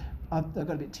 I got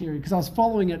a bit teary because I was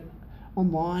following it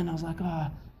online. I was like,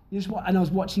 and I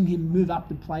was watching him move up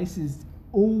the places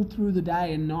all through the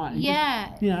day and night.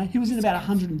 And he was in about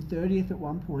 130th at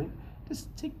one point.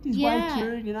 Just ticked his way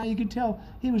through. You could tell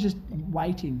he was just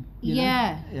waiting.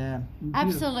 Yeah.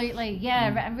 Absolutely.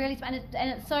 Yeah, really, and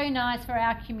it's so nice for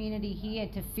our community here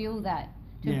to feel that,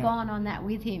 to have gone on that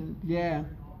with him. Yeah.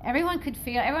 Everyone could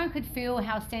feel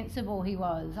how sensible he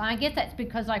was. And I guess that's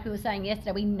because, like we were saying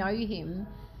yesterday, we know him.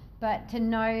 But to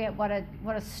know what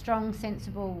a strong,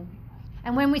 sensible,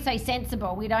 and when we say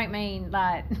sensible, we don't mean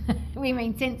like, we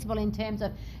mean sensible in terms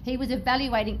of he was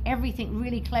evaluating everything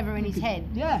really clever in his head.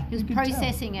 Yeah. He was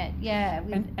processing it. Yeah.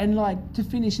 And like to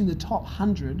finish in the top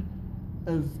 100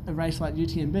 of a race like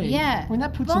UTMB. Yeah. I mean,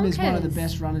 that puts him as one of the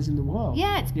best runners in the world.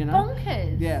 Yeah, it's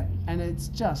bonkers. Yeah. And it's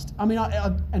just, I mean,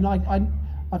 I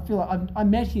feel like I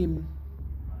met him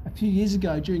a few years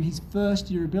ago during his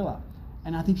first Eurobilla.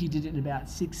 And I think he did it in about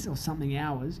 6 or something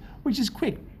hours, which is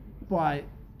quick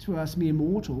to us mere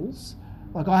mortals.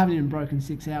 Like I haven't even broken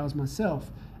 6 hours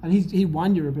myself. And he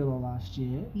won Eurobilla last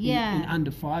year in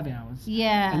under 5 hours.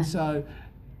 Yeah. And so,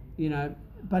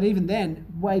 but even then,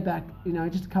 way back,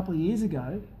 just a couple of years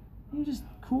ago, he was just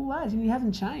cool as, and he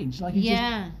hasn't changed. Like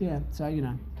so,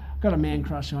 got a man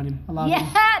crush on him. I love him.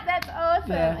 Yeah, that's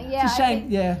awesome. Yeah. It's a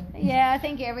shame. Yeah, I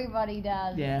think everybody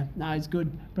does. Yeah, no, it's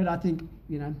good. But I think,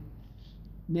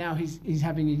 now he's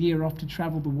having a year off to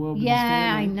travel the world with his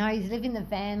family. I know. He's living the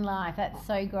van life. That's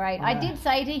so great. I did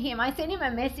say to him, I sent him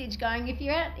a message going, if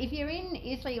you're in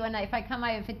Italy one day, if I come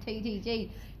over for TTG,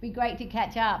 it'd be great to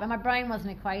catch up. And my brain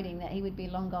wasn't equating that he would be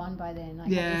long gone by then.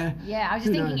 Like I was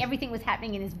just thinking everything was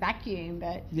happening in his vacuum.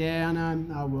 But yeah, I know.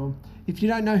 Oh well. If you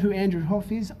don't know who Andrew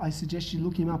Hoff is, I suggest you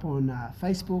look him up on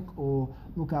Facebook or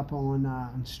look up on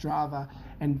Strava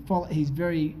and follow. He's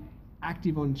very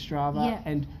active on Strava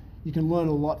and you can learn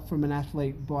a lot from an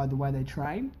athlete by the way they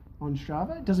train on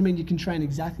Strava. It doesn't mean you can train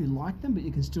exactly like them, but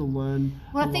you can still learn.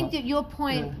 Well, I think that your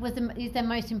point is the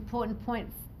most important point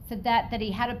for that he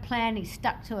had a plan, he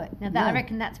stuck to it. Now, I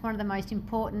reckon that's one of the most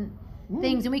important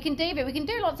things. And we can deviate. We can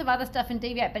do lots of other stuff and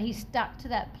deviate, but he stuck to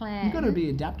that plan. You've got to be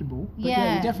adaptable. But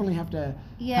you definitely have to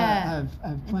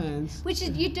have plans. Which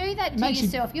is, you do that to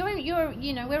yourself.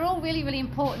 We're all really, really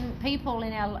important people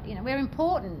in our, we're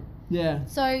important. Yeah.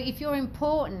 So if you're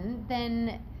important,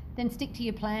 then stick to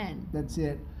your plan. That's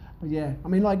it. But yeah, I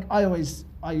mean, like I use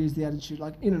the attitude,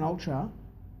 like in an ultra,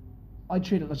 I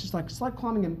treat it just like it's like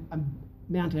climbing a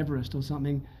Mount Everest or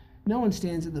something. No one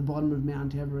stands at the bottom of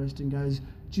Mount Everest and goes,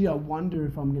 "Gee, I wonder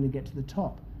if I'm going to get to the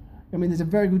top." I mean, there's a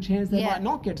very good chance they Yeah. might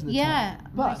not get to the Yeah,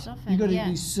 top. most But often, you've got to yeah.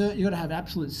 be you got to have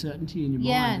absolute certainty in your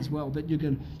Yeah. mind as well that you've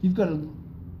got to,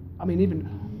 I mean, even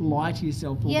lie to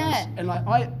yourself almost. Yeah. And like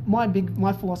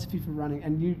my philosophy for running,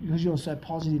 and because you're so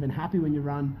positive and happy when you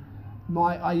run,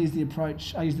 I use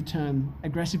the term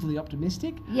aggressively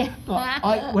optimistic. Yeah.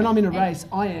 When I'm in a race,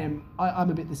 I'm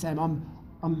a bit the same.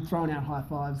 I'm throwing out high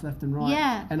fives left and right.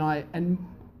 Yeah. And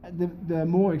the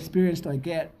more experienced I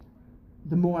get,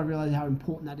 the more I realize how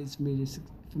important that is for me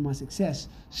for my success.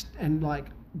 And like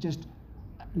just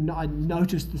I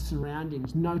notice the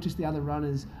surroundings, notice the other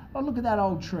runners. Oh, look at that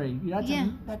old tree. You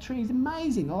know, that tree is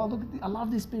amazing. Oh, look I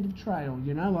love this bit of trail.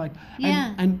 You know, like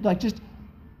and like just.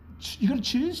 You got to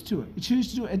choose to it. You choose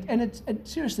to do it, and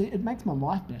seriously, it makes my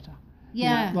life better.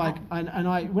 Yeah. You know, like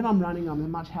I when I'm running, I'm a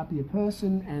much happier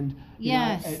person, and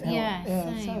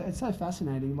it's so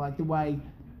fascinating, like the way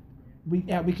we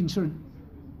can sort of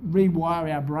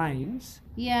rewire our brains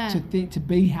to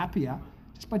be happier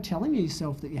just by telling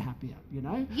yourself that you're happier. You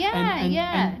know.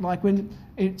 And like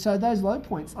so those low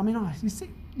points. I mean, you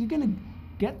see, you're gonna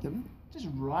get them. Just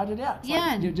ride it out. It's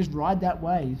like, you just ride that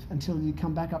wave until you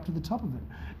come back up to the top of it.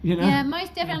 You know? Yeah,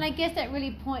 most definitely. And I guess that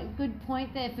really good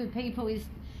point there for people is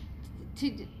to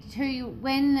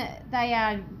when they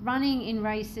are running in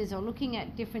races or looking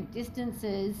at different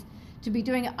distances, to be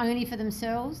doing it only for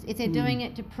themselves. If they're doing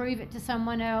it to prove it to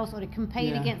someone else or to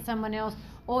compete against someone else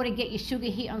or to get your sugar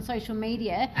hit on social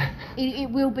media, it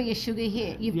will be a sugar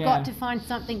hit. You've got to find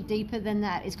something deeper than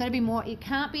that. It's got to be more. It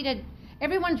can't be to.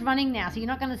 Everyone's running now, so you're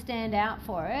not going to stand out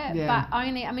for it. Yeah.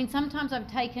 But sometimes I've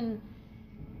taken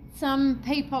some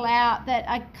people out that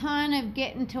are kind of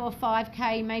getting to a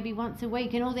 5K maybe once a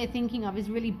week, and all they're thinking of is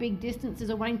really big distances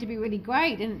or wanting to be really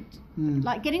great, and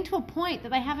like getting to a point that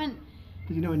they haven't.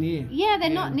 But you're nowhere near. Yeah,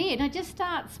 they're not near. No, just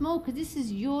start small, because this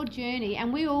is your journey,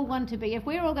 and we all want to be. If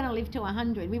we're all going to live to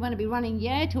 100, we want to be running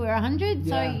to we're 100.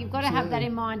 So you've got to have that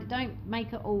in mind. Don't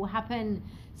make it all happen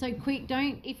so quick.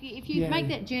 If you make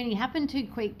that journey happen too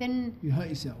quick, then you hurt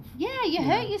yourself. Yeah, you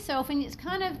hurt yourself, and it's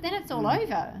kind of then it's all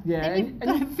over. Yeah, then you've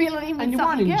got to fill it in with and you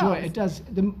won't something enjoy else. it. It does.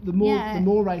 The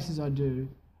more races I do,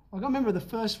 like I remember the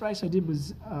first race I did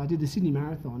was I did the Sydney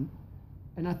Marathon,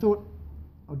 and I thought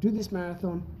I'll do this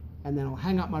marathon, and then I'll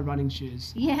hang up my running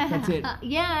shoes. Yeah, that's it.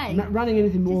 Yeah, running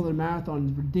anything more than a marathon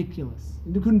is ridiculous.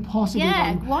 You couldn't possibly. Yeah,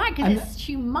 run. why? Because it's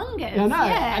humongous. I know.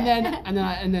 Yeah.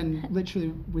 And then literally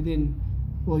within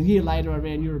a year later I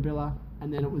ran Eurobilla,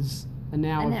 and then it was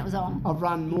now I've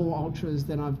run more ultras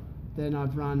than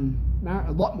I've run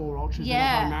a lot more ultras than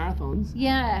I've run marathons.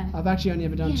 Yeah. I've actually only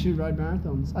ever done 2 road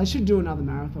marathons. I should do another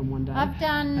marathon one day. I've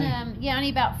done only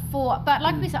about 4. But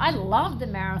like we said, I love the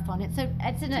marathon. It's a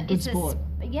good sport.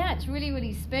 It's really,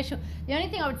 really special. The only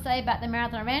thing I would say about the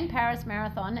marathon, I ran Paris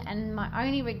Marathon, and my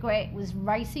only regret was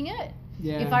racing it.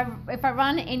 Yeah. If I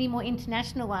run any more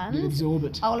international ones, you'll absorb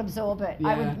it. I'll absorb it.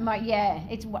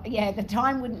 Yeah. The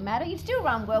time wouldn't matter. You'd still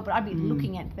run well, but I'd be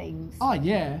looking at things. Oh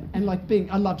yeah, and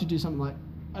I'd love to do something like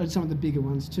some of the bigger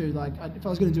ones too. Like if I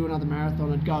was going to do another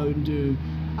marathon, I'd go and do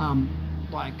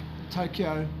like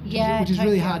Tokyo, which is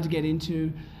really hard to get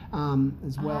into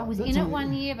as well. I was in it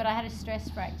one year, but I had a stress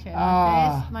fracture.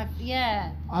 I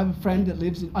have a friend that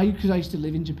lives because I used to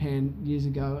live in Japan years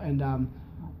ago, and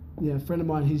a friend of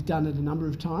mine, he's done it a number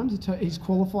of times. He's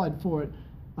qualified for it,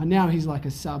 and now he's like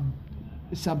a sub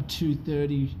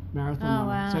 2:30 marathon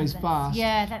runner, so he's fast.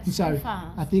 Yeah, that's so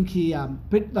fast. I think he,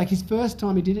 but like his first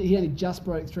time he did it, he only just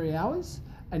broke 3 hours,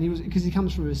 and because he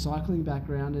comes from a cycling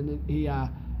background, and he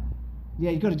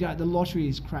you got to go. The lottery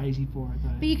is crazy for it,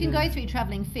 though. But you can go through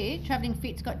Travelling Fit. Travelling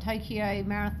Fit's got Tokyo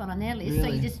Marathon on their list, really? so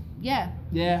you just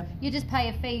you just pay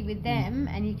a fee with them,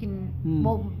 and you can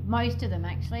most of them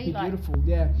actually. Beautiful,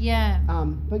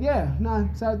 But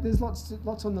so there's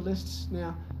lots on the list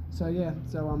now. So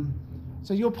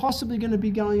you're possibly going to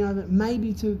be going over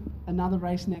maybe to another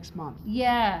race next month.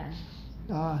 Yeah.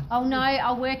 Oh no!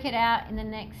 I'll work it out in the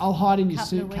next. I'll hide in your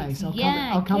suitcase.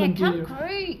 I'll come and do.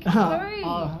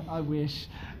 I wish.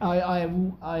 I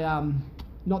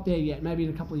not there yet. Maybe in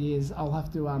a couple of years I'll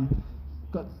have to.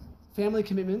 Got family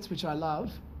commitments, which I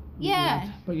love. Yeah.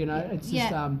 But it's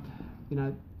just I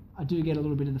do get a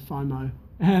little bit of the FOMO,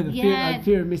 the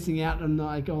fear of missing out on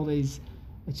like all these.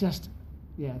 It's just.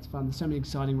 Yeah, it's fun. There's so many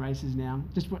exciting races now.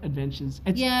 Just adventures.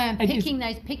 Picking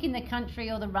the country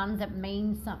or the runs that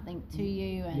mean something to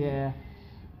you. And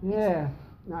No,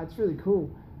 it's really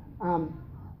cool.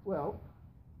 Well,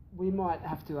 we might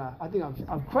have to. I think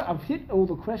I've hit all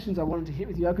the questions I wanted to hit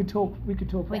with you. We could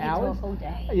talk for hours. Talk all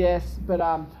day. Yes, but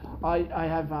I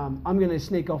have. I'm going to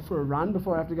sneak off for a run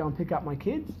before I have to go and pick up my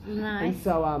kids. Nice. And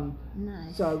so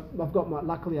Nice. So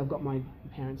luckily I've got my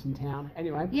parents in town.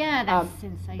 Anyway. Yeah, that's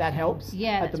sensational. That helps. Yeah,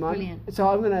 at that's the moment. brilliant.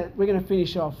 So we're gonna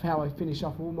finish off how I finish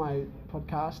off all my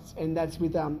podcasts, and that's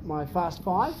with my Fast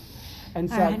 5. And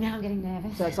so All right, now I'm getting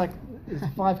nervous. So it's a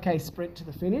 5K sprint to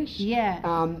the finish. Yeah.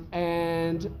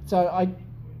 And so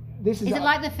this is. Is it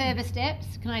like the further steps?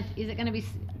 Is it going to be?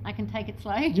 I can take it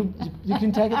slow. You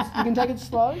can take it. You can take it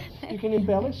slow. You can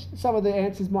embellish. Some of the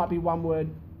answers might be one word.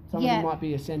 Some of them might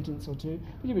be a sentence or two.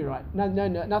 But you'll be right. No,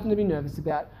 nothing to be nervous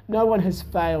about. No one has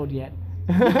failed yet.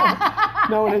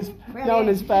 No one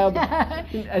has failed.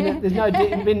 And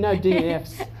there's been no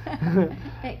DNFs.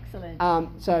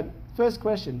 Excellent. So first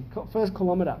question, first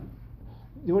kilometre.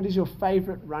 What is your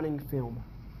favourite running film?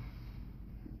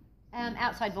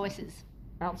 Outside Voices.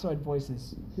 Outside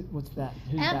Voices. What's that?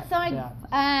 Who's Outside. that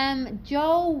about?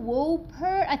 Joel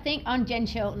Wolpert, I think, on Jen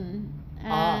Shelton.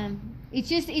 It's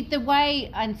just the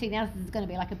way I'm seeing now. This is going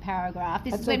to be like a paragraph.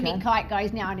 This is when Mick Kite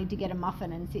goes, now I need to get a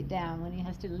muffin and sit down when he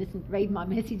has to read my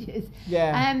messages.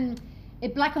 Yeah.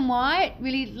 It's black and white,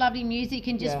 really lovely music,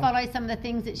 and just follow some of the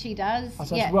things that she does.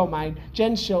 So it's well made.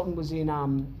 Jen Shelton was in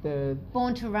the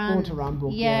Born to Run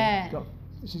book. Yeah.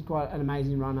 She's quite an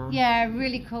amazing runner. Yeah,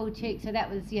 really cool chick. So that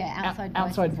was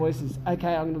Outside Voices.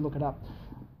 Okay, I'm going to look it up.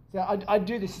 So I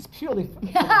do this purely for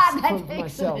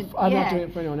myself. I'm not doing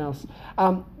it for anyone else.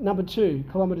 Number 2,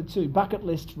 kilometre 2, bucket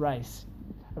list race.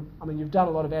 I mean, you've done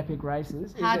a lot of epic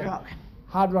races.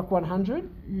 Hard Rock 100?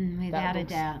 Without a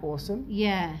doubt. Awesome.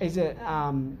 Yeah. Is it, do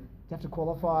you have to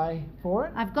qualify for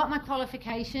it? I've got my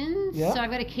qualifications, so I've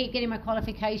got to keep getting my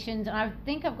qualifications. And I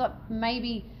think I've got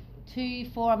maybe 2,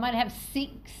 4, I might have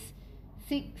 6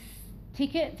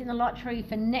 tickets in the lottery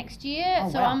for next year.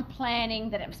 I'm planning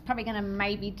that it's probably going to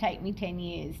maybe take me 10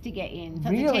 years to get in.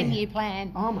 So it's a 10-year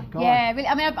plan. Oh my God. Yeah, really.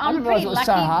 I mean, I'm pretty lucky.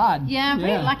 So hard. Yeah, I'm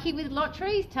pretty lucky with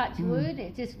lotteries, touch wood.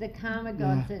 It's just the karma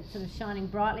gods that's sort of shining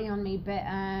brightly on me. But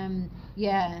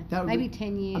maybe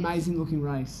 10 years. Amazing looking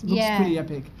race. Looks pretty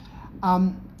epic.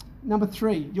 Number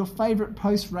 3, your favourite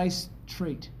post-race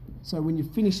treat. So when you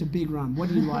finish a big run, what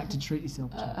do you like to treat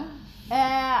yourself to?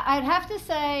 I'd have to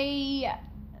say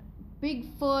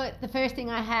Bigfoot, the first thing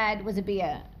I had was a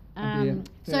beer.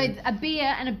 So a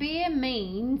beer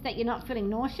means that you're not feeling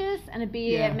nauseous, and a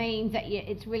beer means that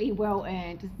it's really well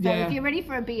earned. So if you're ready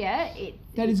for a beer,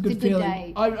 it's a good feeling.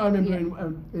 Day. I remember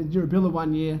in Durabilla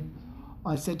one year,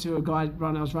 I said to a guy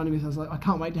I was running with, I was like, I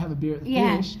can't wait to have a beer at the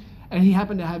finish. And he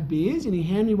happened to have beers, and he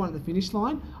handed me one at the finish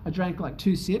line. I drank like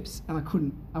 2 sips, and I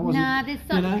couldn't. I wasn't. Nah, there's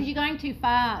something because you're going too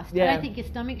fast. I don't think your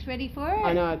stomach's ready for it.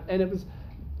 I know, and it was,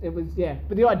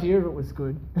 but the idea of it was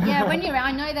good. Yeah,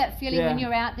 I know that feeling when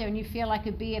you're out there and you feel like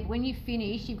a beer, but when you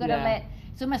finish, you've got to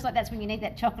it's almost like that's when you need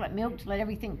that chocolate milk to let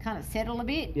everything kind of settle a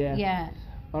bit. Yeah.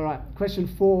 All right, question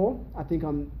 4, I think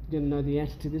I'm going to know the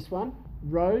answer to this one.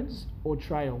 Roads or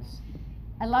trails?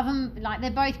 I love them, they're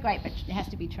both great, but it has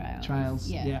to be trails. Trails,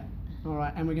 yeah. All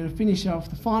right, and we're going to finish off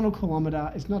the final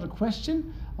kilometre. It's not a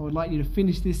question. I would like you to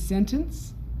finish this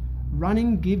sentence.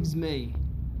 Running gives me...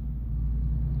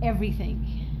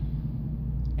 Everything.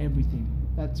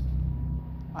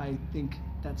 I think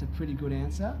that's a pretty good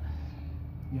answer.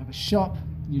 You have a shop,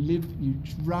 you live, you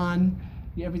run,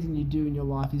 everything you do in your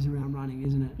life is around running,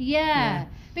 isn't it? Yeah.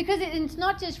 Because it's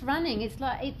not just running. It's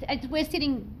like we're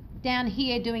sitting down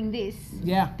here doing this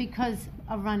because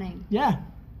of running.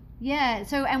 Yeah,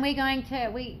 so and we're going to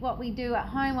what we do at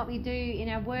home, what we do in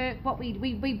our work, what we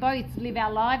both live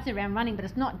our lives around running, but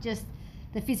it's not just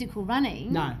the physical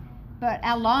running. No. But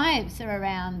our lives are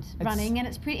around running, and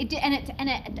it's pretty.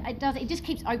 It just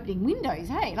keeps opening windows.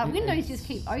 Hey, windows just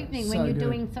keep opening when you're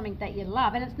doing something that you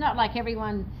love, and it's not like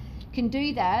everyone can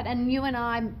do that. And you and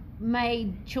I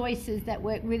made choices that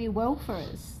work really well for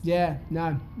us. Yeah,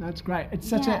 no, it's great. It's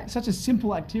such a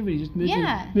simple activity, just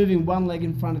moving one leg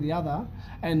in front of the other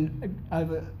and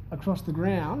across the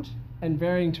ground and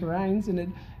varying terrains, and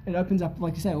it opens up,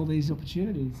 like you say, all these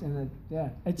opportunities. And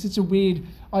it's such a weird.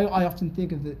 I often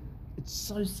think of it. It's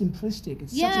so simplistic.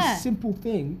 It's such a simple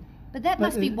thing. But that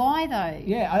must be why, though.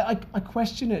 Yeah, I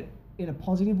question it in a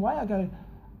positive way. I go,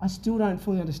 I still don't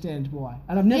fully understand why.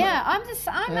 And I've never... Yeah,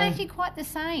 I'm actually quite the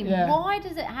same. Yeah. Why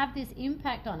does it have this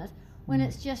impact on us when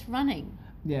it's just running?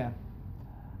 Yeah.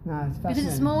 No, it's fascinating. Because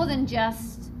it's more than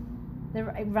just the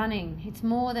running. It's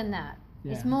more than that.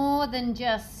 Yeah. It's more than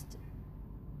just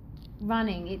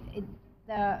running.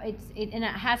 And it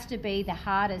has to be the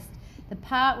hardest. The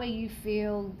part where you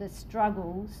feel the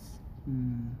struggles,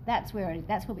 that's where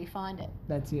we find it.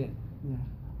 That's it. Yeah.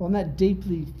 on that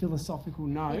deeply philosophical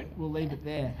note, we'll leave it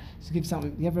there. So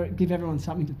give everyone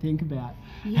something to think about.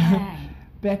 Yeah.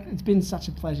 Beck, it's been such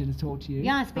a pleasure to talk to you.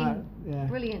 Yeah, it's been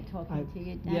brilliant talking to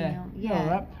you, Daniel. Yeah. All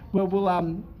right.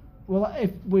 Well,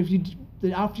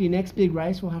 after your next big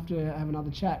race, we'll have to have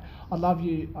another chat. I'd love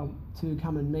you to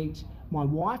come and meet my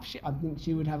wife. I think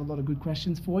she would have a lot of good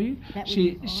questions for you. That would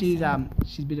be awesome.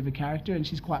 She's a bit of a character, and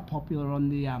she's quite popular on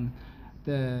the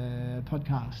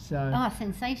podcast. So.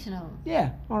 Sensational.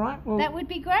 Yeah. All right. Well, that would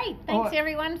be great. Thanks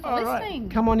everyone for listening.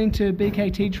 Right. Come on into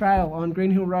BKT Trail on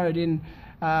Green Hill Road in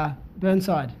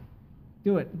Burnside.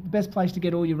 Do it. The best place to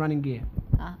get all your running gear.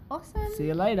 Awesome. See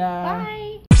you later.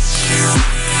 Bye.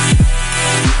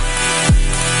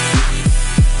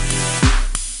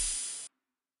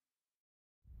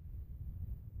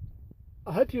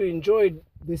 I hope you enjoyed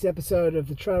this episode of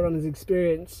the Trail Runners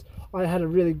Experience. I had a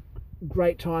really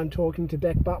great time talking to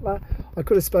Beck Butler. I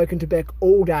could have spoken to Beck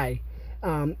all day.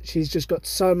 She's just got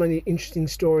so many interesting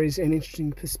stories and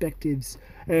interesting perspectives,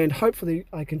 and hopefully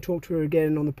I can talk to her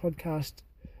again on the podcast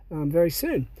very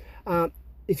soon.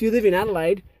 If you live in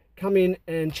Adelaide, come in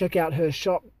and check out her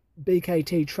shop,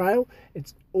 BKT Trail.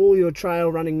 It's all your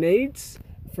trail running needs,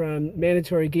 from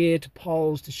mandatory gear to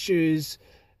poles to shoes,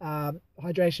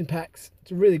 hydration packs.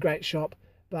 It's a really great shop,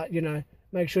 but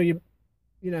make sure you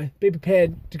be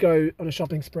prepared to go on a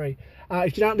shopping spree.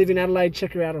 If you don't live in Adelaide,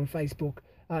 check her out on Facebook.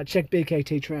 Check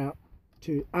BKT Trail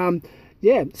too. So,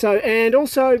 and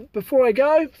also before I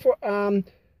go,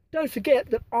 don't forget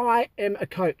that I am a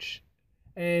coach,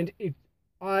 and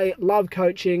I love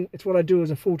coaching. It's what I do as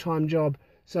a full-time job.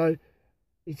 So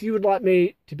if you would like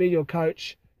me to be your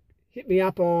coach, hit me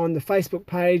up on the Facebook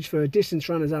page for Distance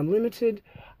Runners Unlimited,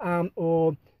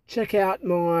 or check out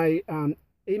my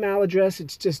email address.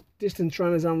 It's just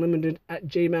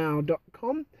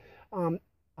distancerunnersunlimited@gmail.com.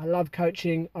 I love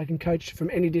coaching. I can coach from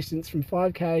any distance, from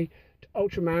 5K to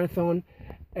ultra marathon,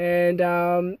 and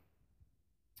I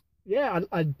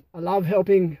love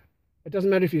helping. It doesn't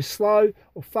matter if you're slow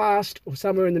or fast or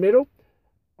somewhere in the middle.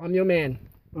 I'm your man.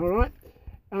 All right.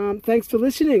 Thanks for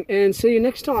listening, and see you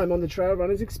next time on the Trail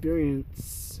Runners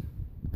Experience.